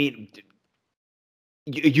 I mean,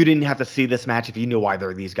 you didn't have to see this match if you knew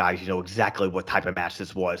either of these guys. You know exactly what type of match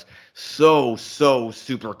this was. So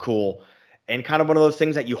super cool. And kind of one of those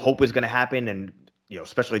things that you hope is going to happen. And,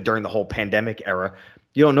 especially during the whole pandemic era,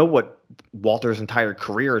 you don't know what Walter's entire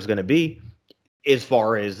career is going to be as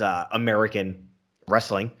far as American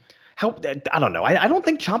wrestling. I don't know. I don't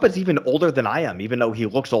think Ciampa's even older than I am, even though he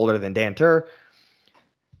looks older than Dan Tur.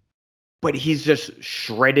 But he's just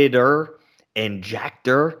shreddeder and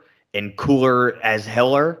jackeder and cooler as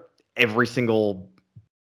heller every single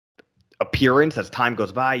appearance as time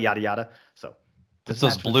goes by, yada yada. So it's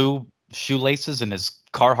those blue shoelaces in his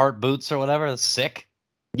Carhartt boots or whatever. That's sick.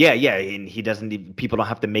 Yeah, and he doesn't even, people don't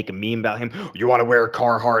have to make a meme about him. You want to wear a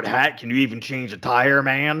Carhartt hat? Can you even change a tire,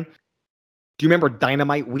 man? Do you remember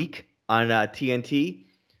Dynamite Week on TNT?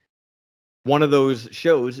 One of those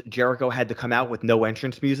shows, Jericho had to come out with no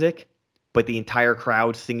entrance music, but the entire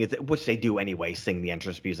crowd sing it, which they do anyway, sing the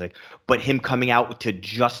entrance music. But him coming out to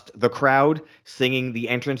just the crowd singing the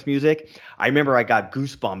entrance music. I remember I got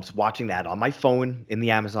goosebumps watching that on my phone in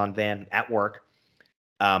the Amazon van at work.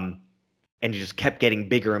 And it just kept getting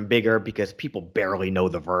bigger and bigger because people barely know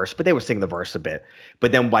the verse, but they were singing the verse a bit.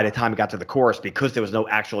 But then by the time it got to the chorus, because there was no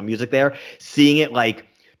actual music there, seeing it like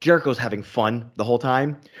Jericho's having fun the whole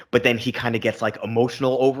time, but then he kind of gets like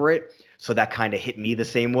emotional over it. So that kind of hit me the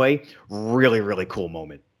same way. Really, really cool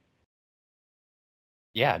moment.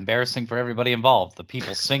 Yeah, embarrassing for everybody involved. The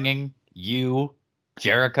people singing, you,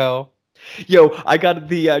 Jericho. Yo, I got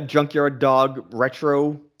the Junkyard Dog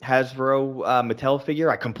retro Hasbro Mattel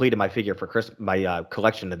figure. I completed my figure for my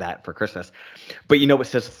collection of that for Christmas. But it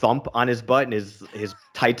says Thump on his butt, and his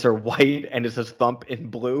tights are white, and it says Thump in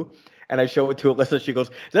blue. And I show it to Alyssa. She goes,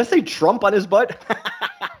 "Does that say Trump on his butt?"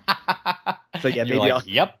 So yeah,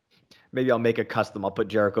 maybe I'll make a custom. I'll put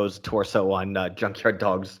Jericho's torso on Junkyard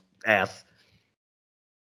Dog's ass.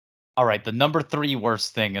 All right, the number 3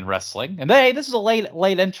 worst thing in wrestling, and hey, this is a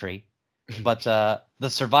late entry, but the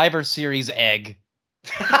Survivor Series egg.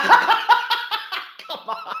 Come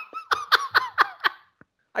on.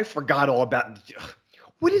 I forgot all about.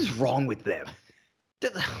 What is wrong with them?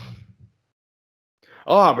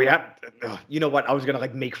 Oh, we have. You know what? I was gonna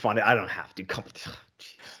make fun of. I don't have to.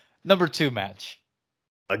 Number 2 match.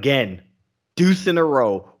 Again, deuce in a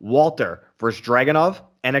row. Walter versus Dragunov.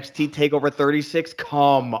 NXT TakeOver 36.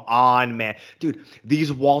 Come on, man. Dude,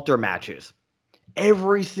 these Walter matches,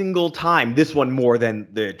 every single time, this one more than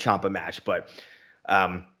the Ciampa match, but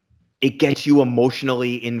it gets you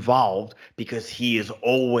emotionally involved because he is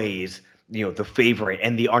always, the favorite,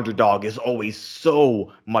 and the underdog is always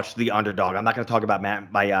so much the underdog. I'm not going to talk about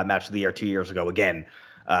my match of the year 2 years ago again,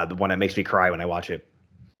 the one that makes me cry when I watch it.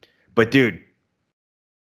 But, dude,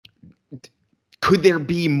 could there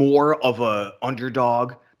be more of a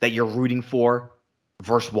underdog that you're rooting for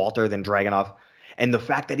versus Walter than Dragunov? And the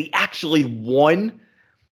fact that he actually won,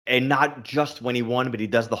 and not just when he won, but he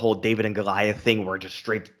does the whole David and Goliath thing where it just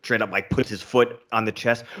straight up like puts his foot on the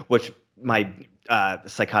chest, which my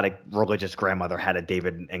psychotic religious grandmother had a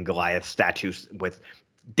David and Goliath statue with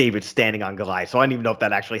David standing on Goliath. So I don't even know if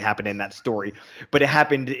that actually happened in that story, but it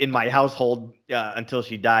happened in my household until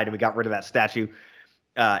she died, and we got rid of that statue.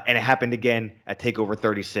 And it happened again at TakeOver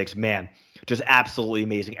 36. Man, just absolutely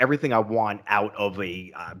amazing. Everything I want out of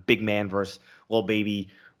a big man versus little baby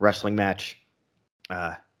wrestling match.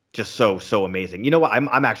 Just so amazing. You know what?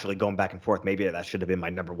 I'm actually going back and forth. Maybe that should have been my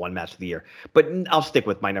number one match of the year, but I'll stick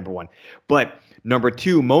with my number one. But number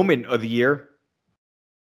two moment of the year,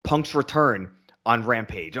 Punk's return on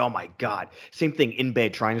Rampage. Oh my God. Same thing in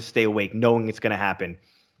bed, trying to stay awake, knowing it's going to happen.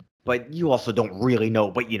 But you also don't really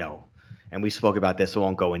know, but you know. And we spoke about this, so I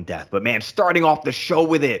won't go in depth. But man, starting off the show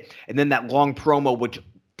with it, and then that long promo, which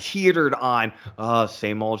teetered on,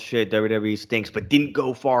 same old shit, WWE stinks, but didn't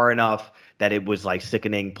go far enough that it was like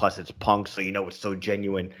sickening. Plus, it's Punk, so you know it's so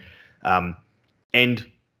genuine. And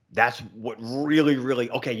that's what really,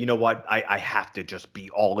 okay, you know what? I have to just be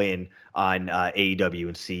all in on AEW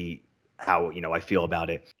and see how, you know, I feel about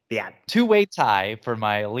it. Yeah. Two-way tie for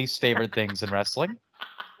my least favorite things in wrestling.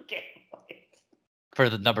 Okay. For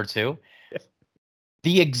the number two.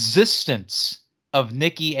 The existence of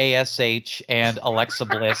Nikki ASH and Alexa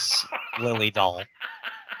Bliss Lily Doll.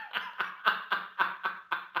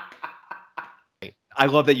 I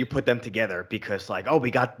love that you put them together because, like, oh, we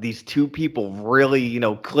got these two people really, you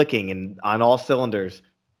know, clicking and on all cylinders,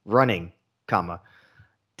 running,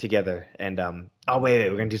 together. And oh wait,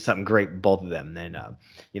 we're gonna do something great with both of them. Then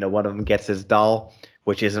you know, one of them gets his doll,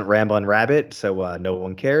 which isn't Ramblin' Rabbit, so no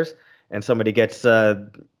one cares. And somebody gets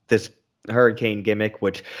this hurricane gimmick,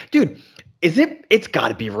 which, dude, it's got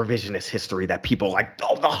to be revisionist history that people like,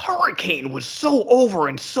 oh, the hurricane was so over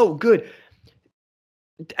and so good.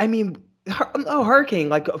 I mean, hurricane,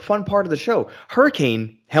 like a fun part of the show.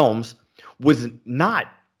 Hurricane Helms was not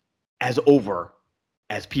as over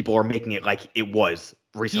as people are making it like it was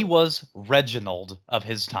recently. He was Reginald of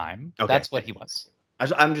his time. Okay. That's what he was. I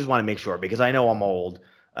just want to make sure because I know I'm old.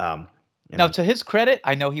 Now, to his credit,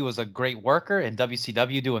 I know he was a great worker in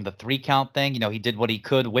WCW doing the 3-count thing. You know, he did what he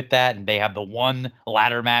could with that, and they have the one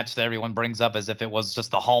ladder match that everyone brings up as if it was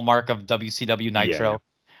just the hallmark of WCW Nitro. Yeah.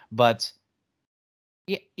 But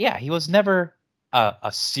yeah, he was never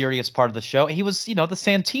a serious part of the show. He was, you know, the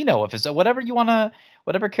Santino of his whatever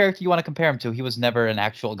character you want to compare him to. He was never an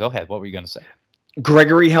actual. Go ahead. What were you going to say?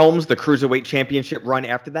 Gregory Helms, the Cruiserweight Championship run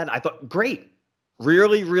after that, I thought great.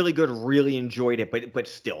 Really good. Really enjoyed it, but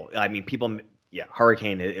still, I mean, people, yeah,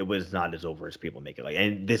 Hurricane, it was not as over as people make it like.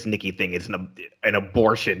 And this Nikki thing is an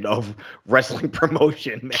abortion of wrestling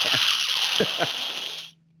promotion, man.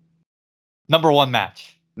 Number one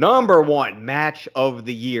match of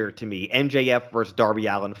the year to me: MJF versus Darby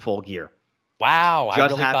Allin, Full Gear. Wow,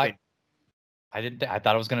 just happened. I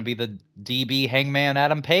thought it was going to be the DB Hangman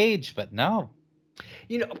Adam Page, but no.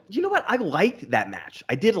 You know what? I liked that match.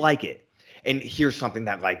 I did like it. And here's something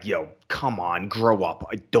that, like, yo, come on, grow up.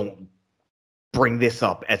 I don't bring this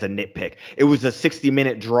up as a nitpick. It was a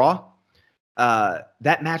 60-minute draw.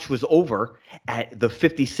 That match was over at the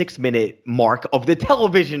 56-minute mark of the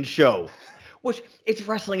television show, which it's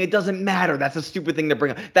wrestling. It doesn't matter. That's a stupid thing to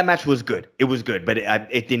bring up. That match was good. It was good, but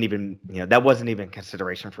it didn't even, you know, that wasn't even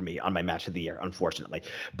consideration for me on my match of the year, unfortunately.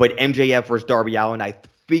 But MJF versus Darby Allin, I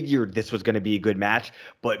figured this was going to be a good match,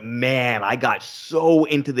 but man, I got so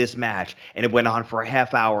into this match, and it went on for a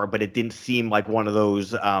half hour, but it didn't seem like one of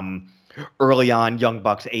those early on Young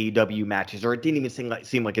Bucks AEW matches, or it didn't even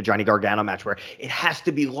seem like a Johnny Gargano match where it has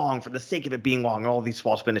to be long for the sake of it being long and all these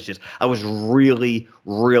false finishes. I was really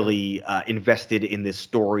invested in this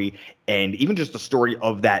story, and even just the story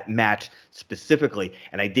of that match specifically,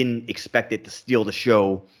 and I didn't expect it to steal the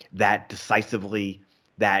show that decisively,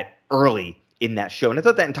 that early in that show. And I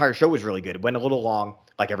thought that entire show was really good. It went a little long,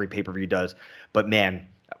 like every pay-per-view does. But man,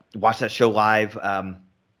 watched that show live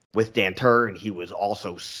with Dan Turr, and he was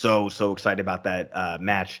also so excited about that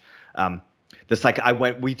match.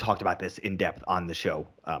 We talked about this in depth on the show,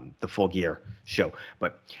 the Full Gear show.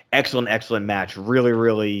 But excellent match.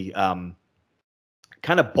 Really kind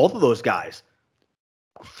of both of those guys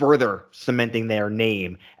further cementing their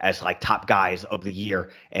name as like top guys of the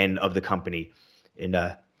year and of the company.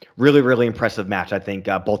 And really impressive match. I think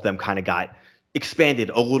both of them kind of got expanded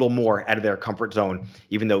a little more out of their comfort zone,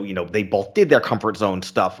 even though, you know, they both did their comfort zone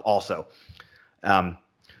stuff also.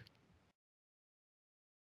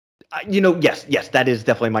 Yes, that is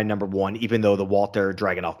definitely my number one, even though the Walter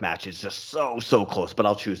Dragunov match is just so close, but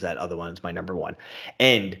I'll choose that other one as my number one.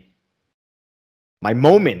 And my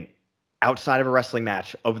moment outside of a wrestling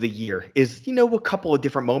match of the year is, you know, a couple of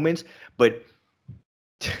different moments, but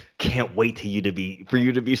can't wait for you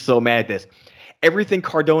to be so mad at this. everything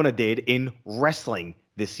Cardona did in wrestling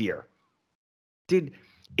this year. Dude,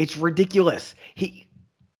 it's ridiculous. He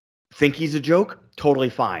think he's a joke? Totally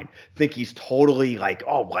fine. Think he's totally like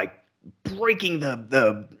breaking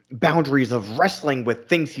the boundaries of wrestling with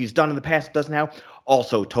things he's done in the past, does now?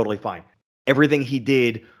 Also totally fine. Everything he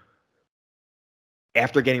did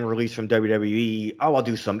after getting released from WWE, I'll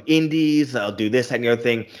do some indies, I'll do this, that, and the other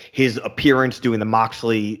thing. His appearance doing the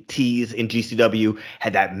Moxley tease in GCW,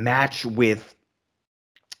 had that match with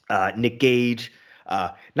Nick Gage.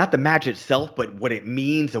 Not the match itself, but what it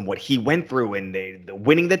means and what he went through, and the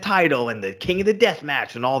winning the title and the King of the Death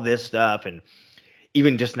match and all this stuff. And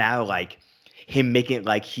even just now, like him making it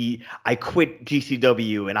like I quit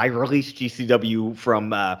GCW and I released GCW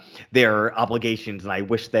from their obligations, and I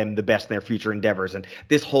wish them the best in their future endeavors. And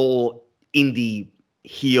this whole indie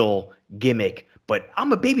heel gimmick, but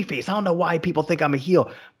I'm a babyface. I don't know why people think I'm a heel.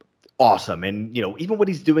 Awesome. And, even what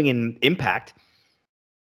he's doing in Impact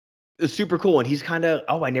is super cool. And he's kind of,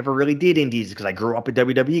 I never really did indies because I grew up a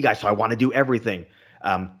WWE guy, so I want to do everything.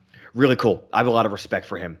 Really cool. I have a lot of respect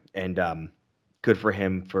for him, and good for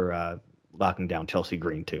him for locking down Chelsea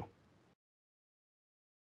Green too.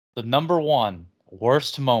 The number one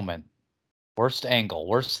worst moment, worst angle,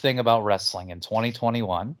 worst thing about wrestling in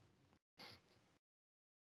 2021.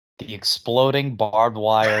 The exploding barbed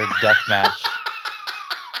wire death match.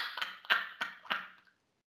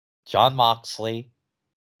 Jon Moxley,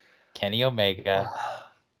 Kenny Omega,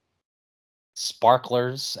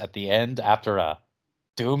 sparklers at the end after a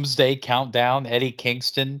doomsday countdown. Eddie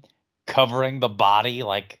Kingston covering the body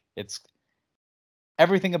like it's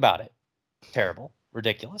everything about it. Terrible,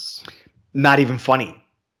 ridiculous. Not even funny.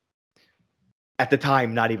 At the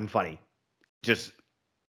time, not even funny. Just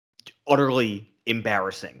utterly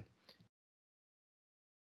embarrassing.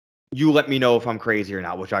 You let me know if I'm crazy or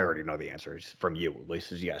not, which I already know the answer is from you, at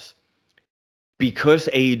least is yes. Because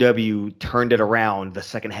AEW turned it around the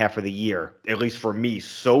second half of the year, at least for me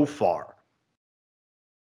so far,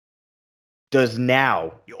 does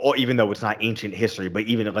now, or even though it's not ancient history, but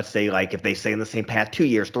even let's say like if they stay in the same path 2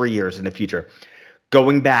 years, 3 years in the future,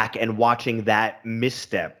 going back and watching that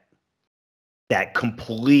misstep, that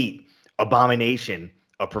complete abomination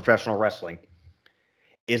of professional wrestling,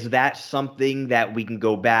 is that something that we can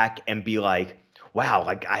go back and be like, wow,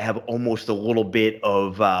 like I have almost a little bit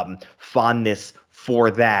of fondness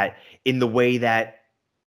for that, in the way that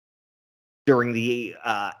during the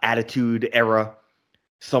Attitude Era,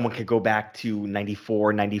 someone could go back to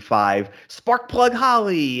 94, 95, Sparkplug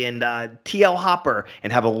Holly and TL Hopper,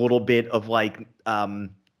 and have a little bit of like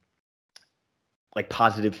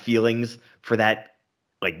positive feelings for that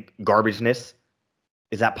like garbageness.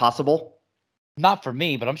 Is that possible? Not for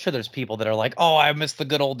me, but I'm sure there's people that are like, oh, I miss the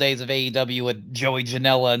good old days of AEW with Joey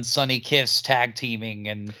Janela and Sonny Kiss tag teaming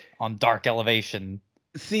and on Dark Elevation.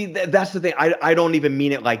 See, that's the thing. I don't even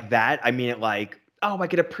mean it like that. I mean it like, I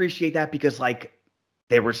could appreciate that because like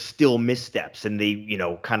there were still missteps, and they,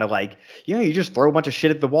 kind of like, you just throw a bunch of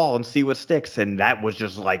shit at the wall and see what sticks. And that was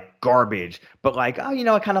just like garbage. But like,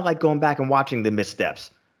 I kind of like going back and watching the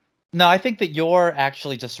missteps. No, I think that you're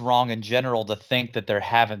actually just wrong in general to think that there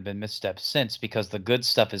haven't been missteps since, because the good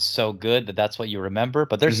stuff is so good that that's what you remember.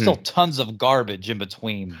 But there's still tons of garbage in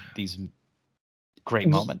between these great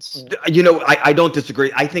moments. I don't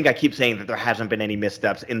disagree. I think I keep saying that there hasn't been any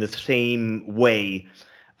missteps in the same way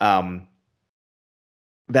that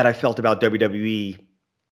I felt about WWE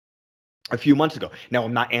a few months ago. Now,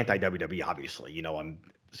 I'm not anti-WWE, obviously.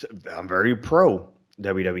 I'm very pro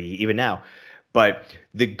WWE even now. But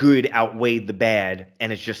the good outweighed the bad,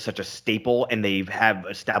 and it's just such a staple, and they have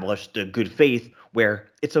established a good faith where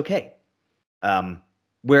it's okay.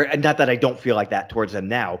 Where, not that I don't feel like that towards them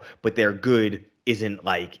now, but their good isn't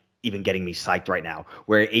like even getting me psyched right now.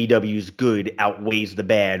 Where AEW's good outweighs the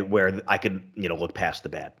bad, where I could, look past the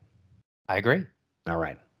bad. I agree.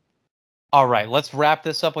 All right, let's wrap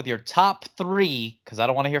this up with your top 3, because I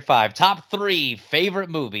don't want to hear 5. Top 3 favorite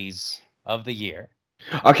movies of the year.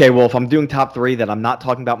 Okay, well, if I'm doing top 3, then I'm not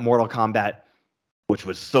talking about Mortal Kombat, which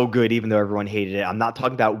was so good, even though everyone hated it. I'm not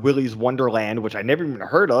talking about Willy's Wonderland, which I never even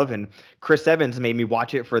heard of, and Chris Evans made me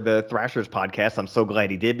watch it for the Thrashers podcast. I'm so glad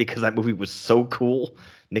he did, because that movie was so cool.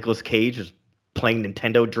 Nicolas Cage was playing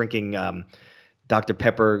Nintendo, drinking Dr.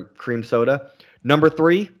 Pepper cream soda. Number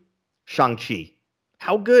 3, Shang-Chi.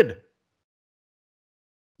 How good?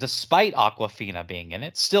 Despite Awkwafina being in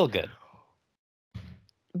it, still good.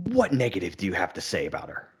 What negative do you have to say about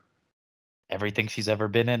her? Everything she's ever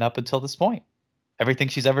been in up until this point. Everything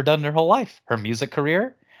she's ever done in her whole life. Her music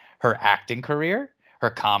career, her acting career, her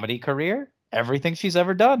comedy career, everything she's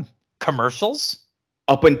ever done. Commercials.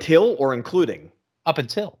 Up until or including? Up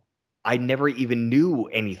until. I never even knew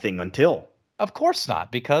anything until. Of course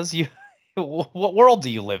not, because you what world do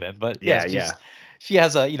you live in? But Yeah, yes, yeah. she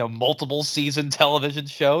has a, multiple season television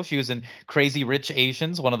show. She was in Crazy Rich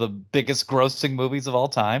Asians, one of the biggest grossing movies of all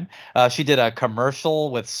time. She did a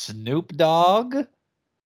commercial with Snoop Dogg.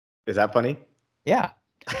 Is that funny? Yeah.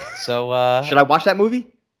 So Should I watch that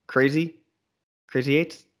movie? Crazy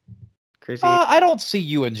Eights? Crazy Eights? I don't see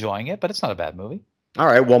you enjoying it, but it's not a bad movie. All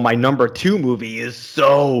right. Well, my number 2 movie is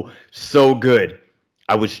so good.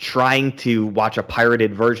 I was trying to watch a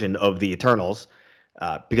pirated version of The Eternals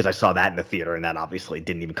because I saw that in the theater, and that obviously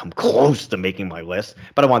didn't even come close to making my list.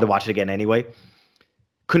 But I wanted to watch it again anyway.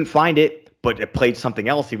 Couldn't find it, but it played something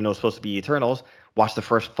else, even though it was supposed to be Eternals. Watched the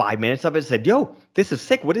first 5 minutes of it, said, "Yo, this is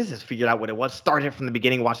sick. What is this?" Figured out what it was. Started it from the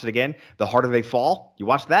beginning, watched it again. The Harder They Fall. You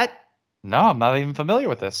watched that? No, I'm not even familiar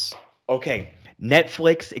with this. Okay.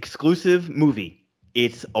 Netflix exclusive movie.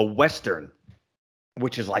 It's a Western,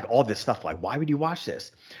 which is like all this stuff. Like, why would you watch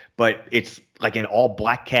this? But it's like an all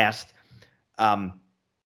black cast, um,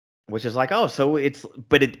 which is like, oh, so it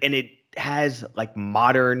has like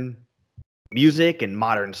modern music and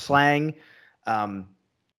modern slang, um,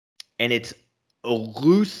 and it's a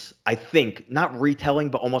loose, I think, not retelling,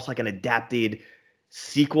 but almost like an adapted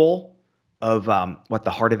sequel of what The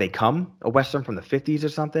Harder They Come, a Western from the 50s or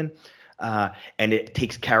something. And it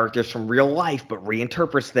takes characters from real life but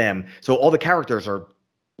reinterprets them. So all the characters are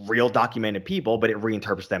real documented people, but it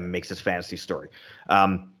reinterprets them and makes this fantasy story.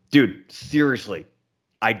 Dude, seriously,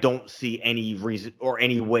 I don't see any reason or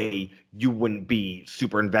any way you wouldn't be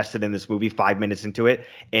super invested in this movie 5 minutes into it,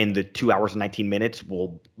 and the 2 hours and 19 minutes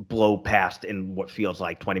will blow past in what feels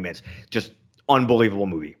like 20 minutes. Just unbelievable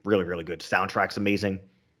movie. Really, really good. Soundtrack's amazing.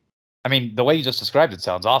 I mean, the way you just described it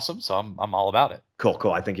sounds awesome, so I'm all about it. Cool,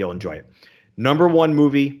 cool. I think you'll enjoy it. Number 1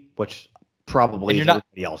 movie, which And probably you're is not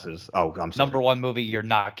everybody else's. Oh, I'm sorry. number one movie. You're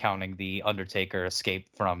not counting the Undertaker Escape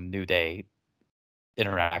from New Day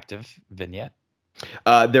interactive vignette.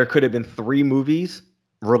 There could have been 3 movies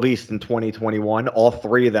released in 2021. All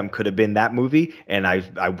 3 of them could have been that movie, and I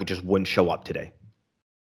just wouldn't show up today.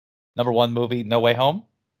 Number one movie, No Way Home.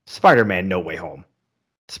 Spider-Man No Way Home.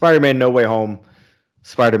 Spider-Man No Way Home.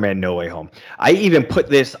 Spider-Man No Way Home. I even put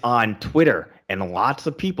this on Twitter, and lots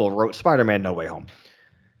of people wrote Spider-Man No Way Home.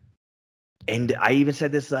 And I even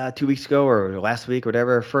said this 2 weeks ago or last week or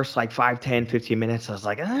whatever. First, like 5, 10, 15 minutes, I was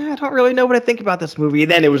like, I don't really know what I think about this movie.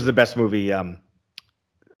 And then it was the best movie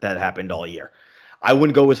that happened all year. I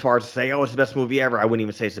wouldn't go as far as to say, oh, it's the best movie ever. I wouldn't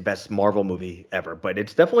even say it's the best Marvel movie ever, but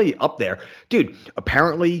it's definitely up there. Dude,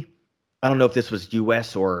 apparently, I don't know if this was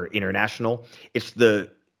US or international.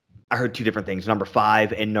 I heard 2 different things, number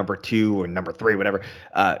 5 and number 2 or number 3, whatever.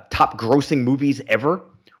 Top grossing movies ever,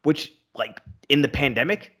 which, like, in the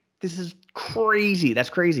pandemic, this is crazy. That's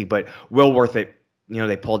crazy, but well worth it.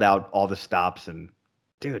 They pulled out all the stops, and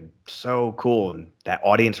dude, so cool. And that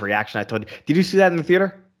audience reaction I told you. Did you see that in the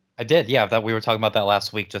theater? I did, yeah. That we were talking about that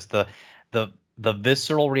last week. Just the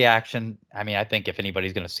visceral reaction. I mean, I think if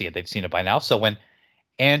anybody's going to see it, they've seen it by now. So when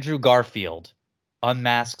Andrew Garfield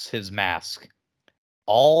unmasks his mask,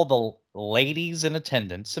 all the ladies in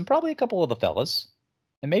attendance, and probably a couple of the fellas,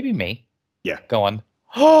 and maybe me, Yeah. going,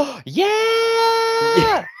 oh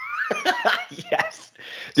yeah, Yes.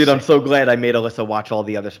 Dude, I'm so glad I made Alyssa watch all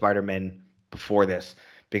the other Spider-Men before this,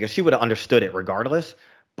 because she would have understood it regardless.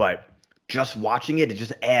 But just watching it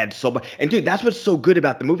just adds so much. And dude, that's what's so good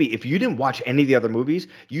about the movie. If you didn't watch any of the other movies,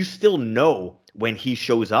 you still know when he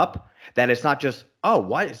shows up that it's not just, oh,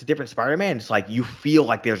 what? It's a different Spider-Man. It's like you feel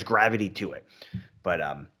like there's gravity to it. But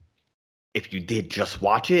if you did just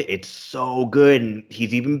watch it, it's so good, and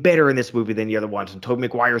he's even better in this movie than the other ones. And Tobey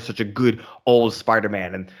Maguire is such a good old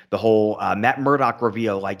Spider-Man, and the whole Matt Murdock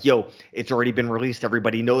reveal, like, yo, it's already been released,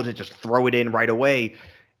 everybody knows it, just throw it in right away,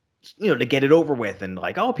 to get it over with. And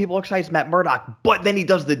like, oh, people are excited, it's Matt Murdock, but then he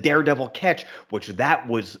does the Daredevil catch, which that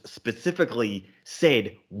was specifically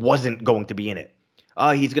said wasn't going to be in it.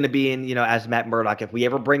 He's going to be in, as Matt Murdock. If we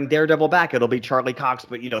ever bring Daredevil back, it'll be Charlie Cox,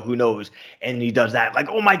 but, who knows? And he does that, like,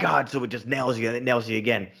 oh my God. So it just nails you. It nails you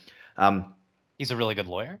again. he's a really good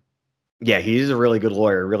lawyer. Yeah, he's a really good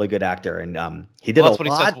lawyer, really good actor. And he did Well, that's a what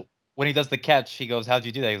lot. he says when he does the catch. He goes, "How'd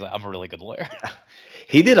you do that?" He's like, "I'm a really good lawyer."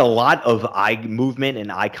 He did a lot of eye movement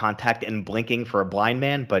and eye contact and blinking for a blind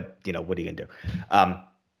man, but, what are you going to do?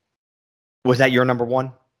 Was that your number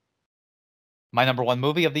 1? My number one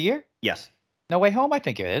movie of the year? Yes. No Way Home, I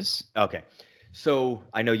think it is. Okay. So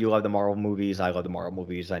I know you love the Marvel movies. I love the Marvel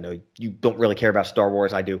movies. I know you don't really care about Star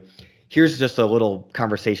Wars. I do. Here's just a little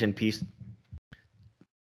conversation piece.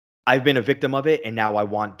 I've been a victim of it, and now I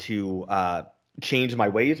want to change my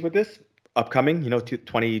ways with this upcoming,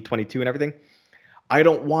 2022 and everything. I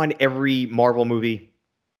don't want every Marvel movie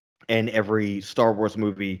and every Star Wars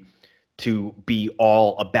movie to be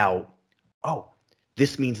all about, oh,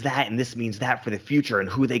 this means that and this means that for the future and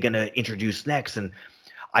who are they going to introduce next. And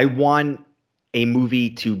I want a movie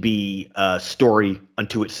to be a story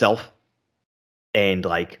unto itself, and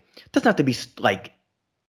like it doesn't have to be like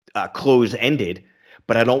close ended,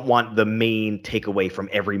 but I don't want the main takeaway from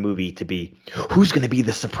every movie to be who's going to be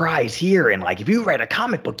the surprise here. And like if you write a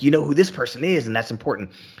comic book, you know who this person is, and that's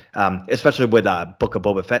important, especially with Book of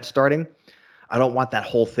Boba Fett starting. I don't want that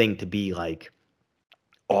whole thing to be like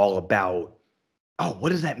all about, oh, what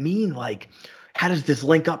does that mean? Like, how does this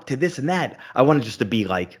link up to this and that? I want it just to be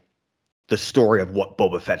like the story of what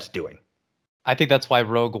Boba Fett's doing. I think that's why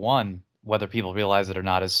Rogue One, whether people realize it or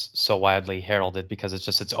not, is so widely heralded, because it's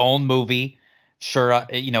just its own movie. Sure,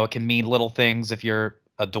 it can mean little things if you're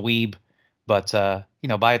a dweeb, but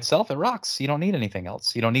by itself, it rocks. You don't need anything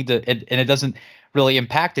else. You don't need to, and it doesn't really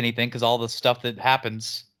impact anything because all the stuff that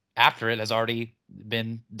happens after it has already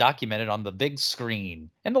been documented on the big screen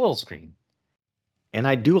and the little screen. And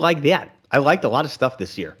I do like that. I liked a lot of stuff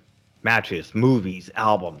this year. Matches, movies,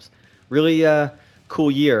 albums. Really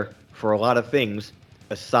cool year for a lot of things,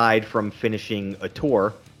 aside from finishing a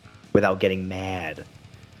tour without getting mad.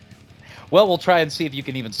 Well, we'll try and see if you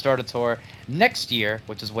can even start a tour next year,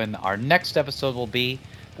 which is when our next episode will be.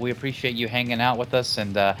 We appreciate you hanging out with us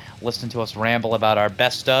and listening to us ramble about our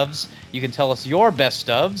best ofs. You can tell us your best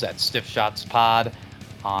ofs at Stiff Shots Pod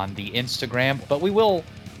on the Instagram, but we will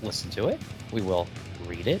listen to it. We will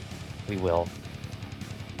read it. We will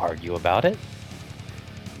argue about it.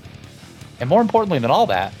 And more importantly than all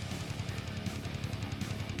that,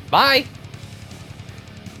 bye!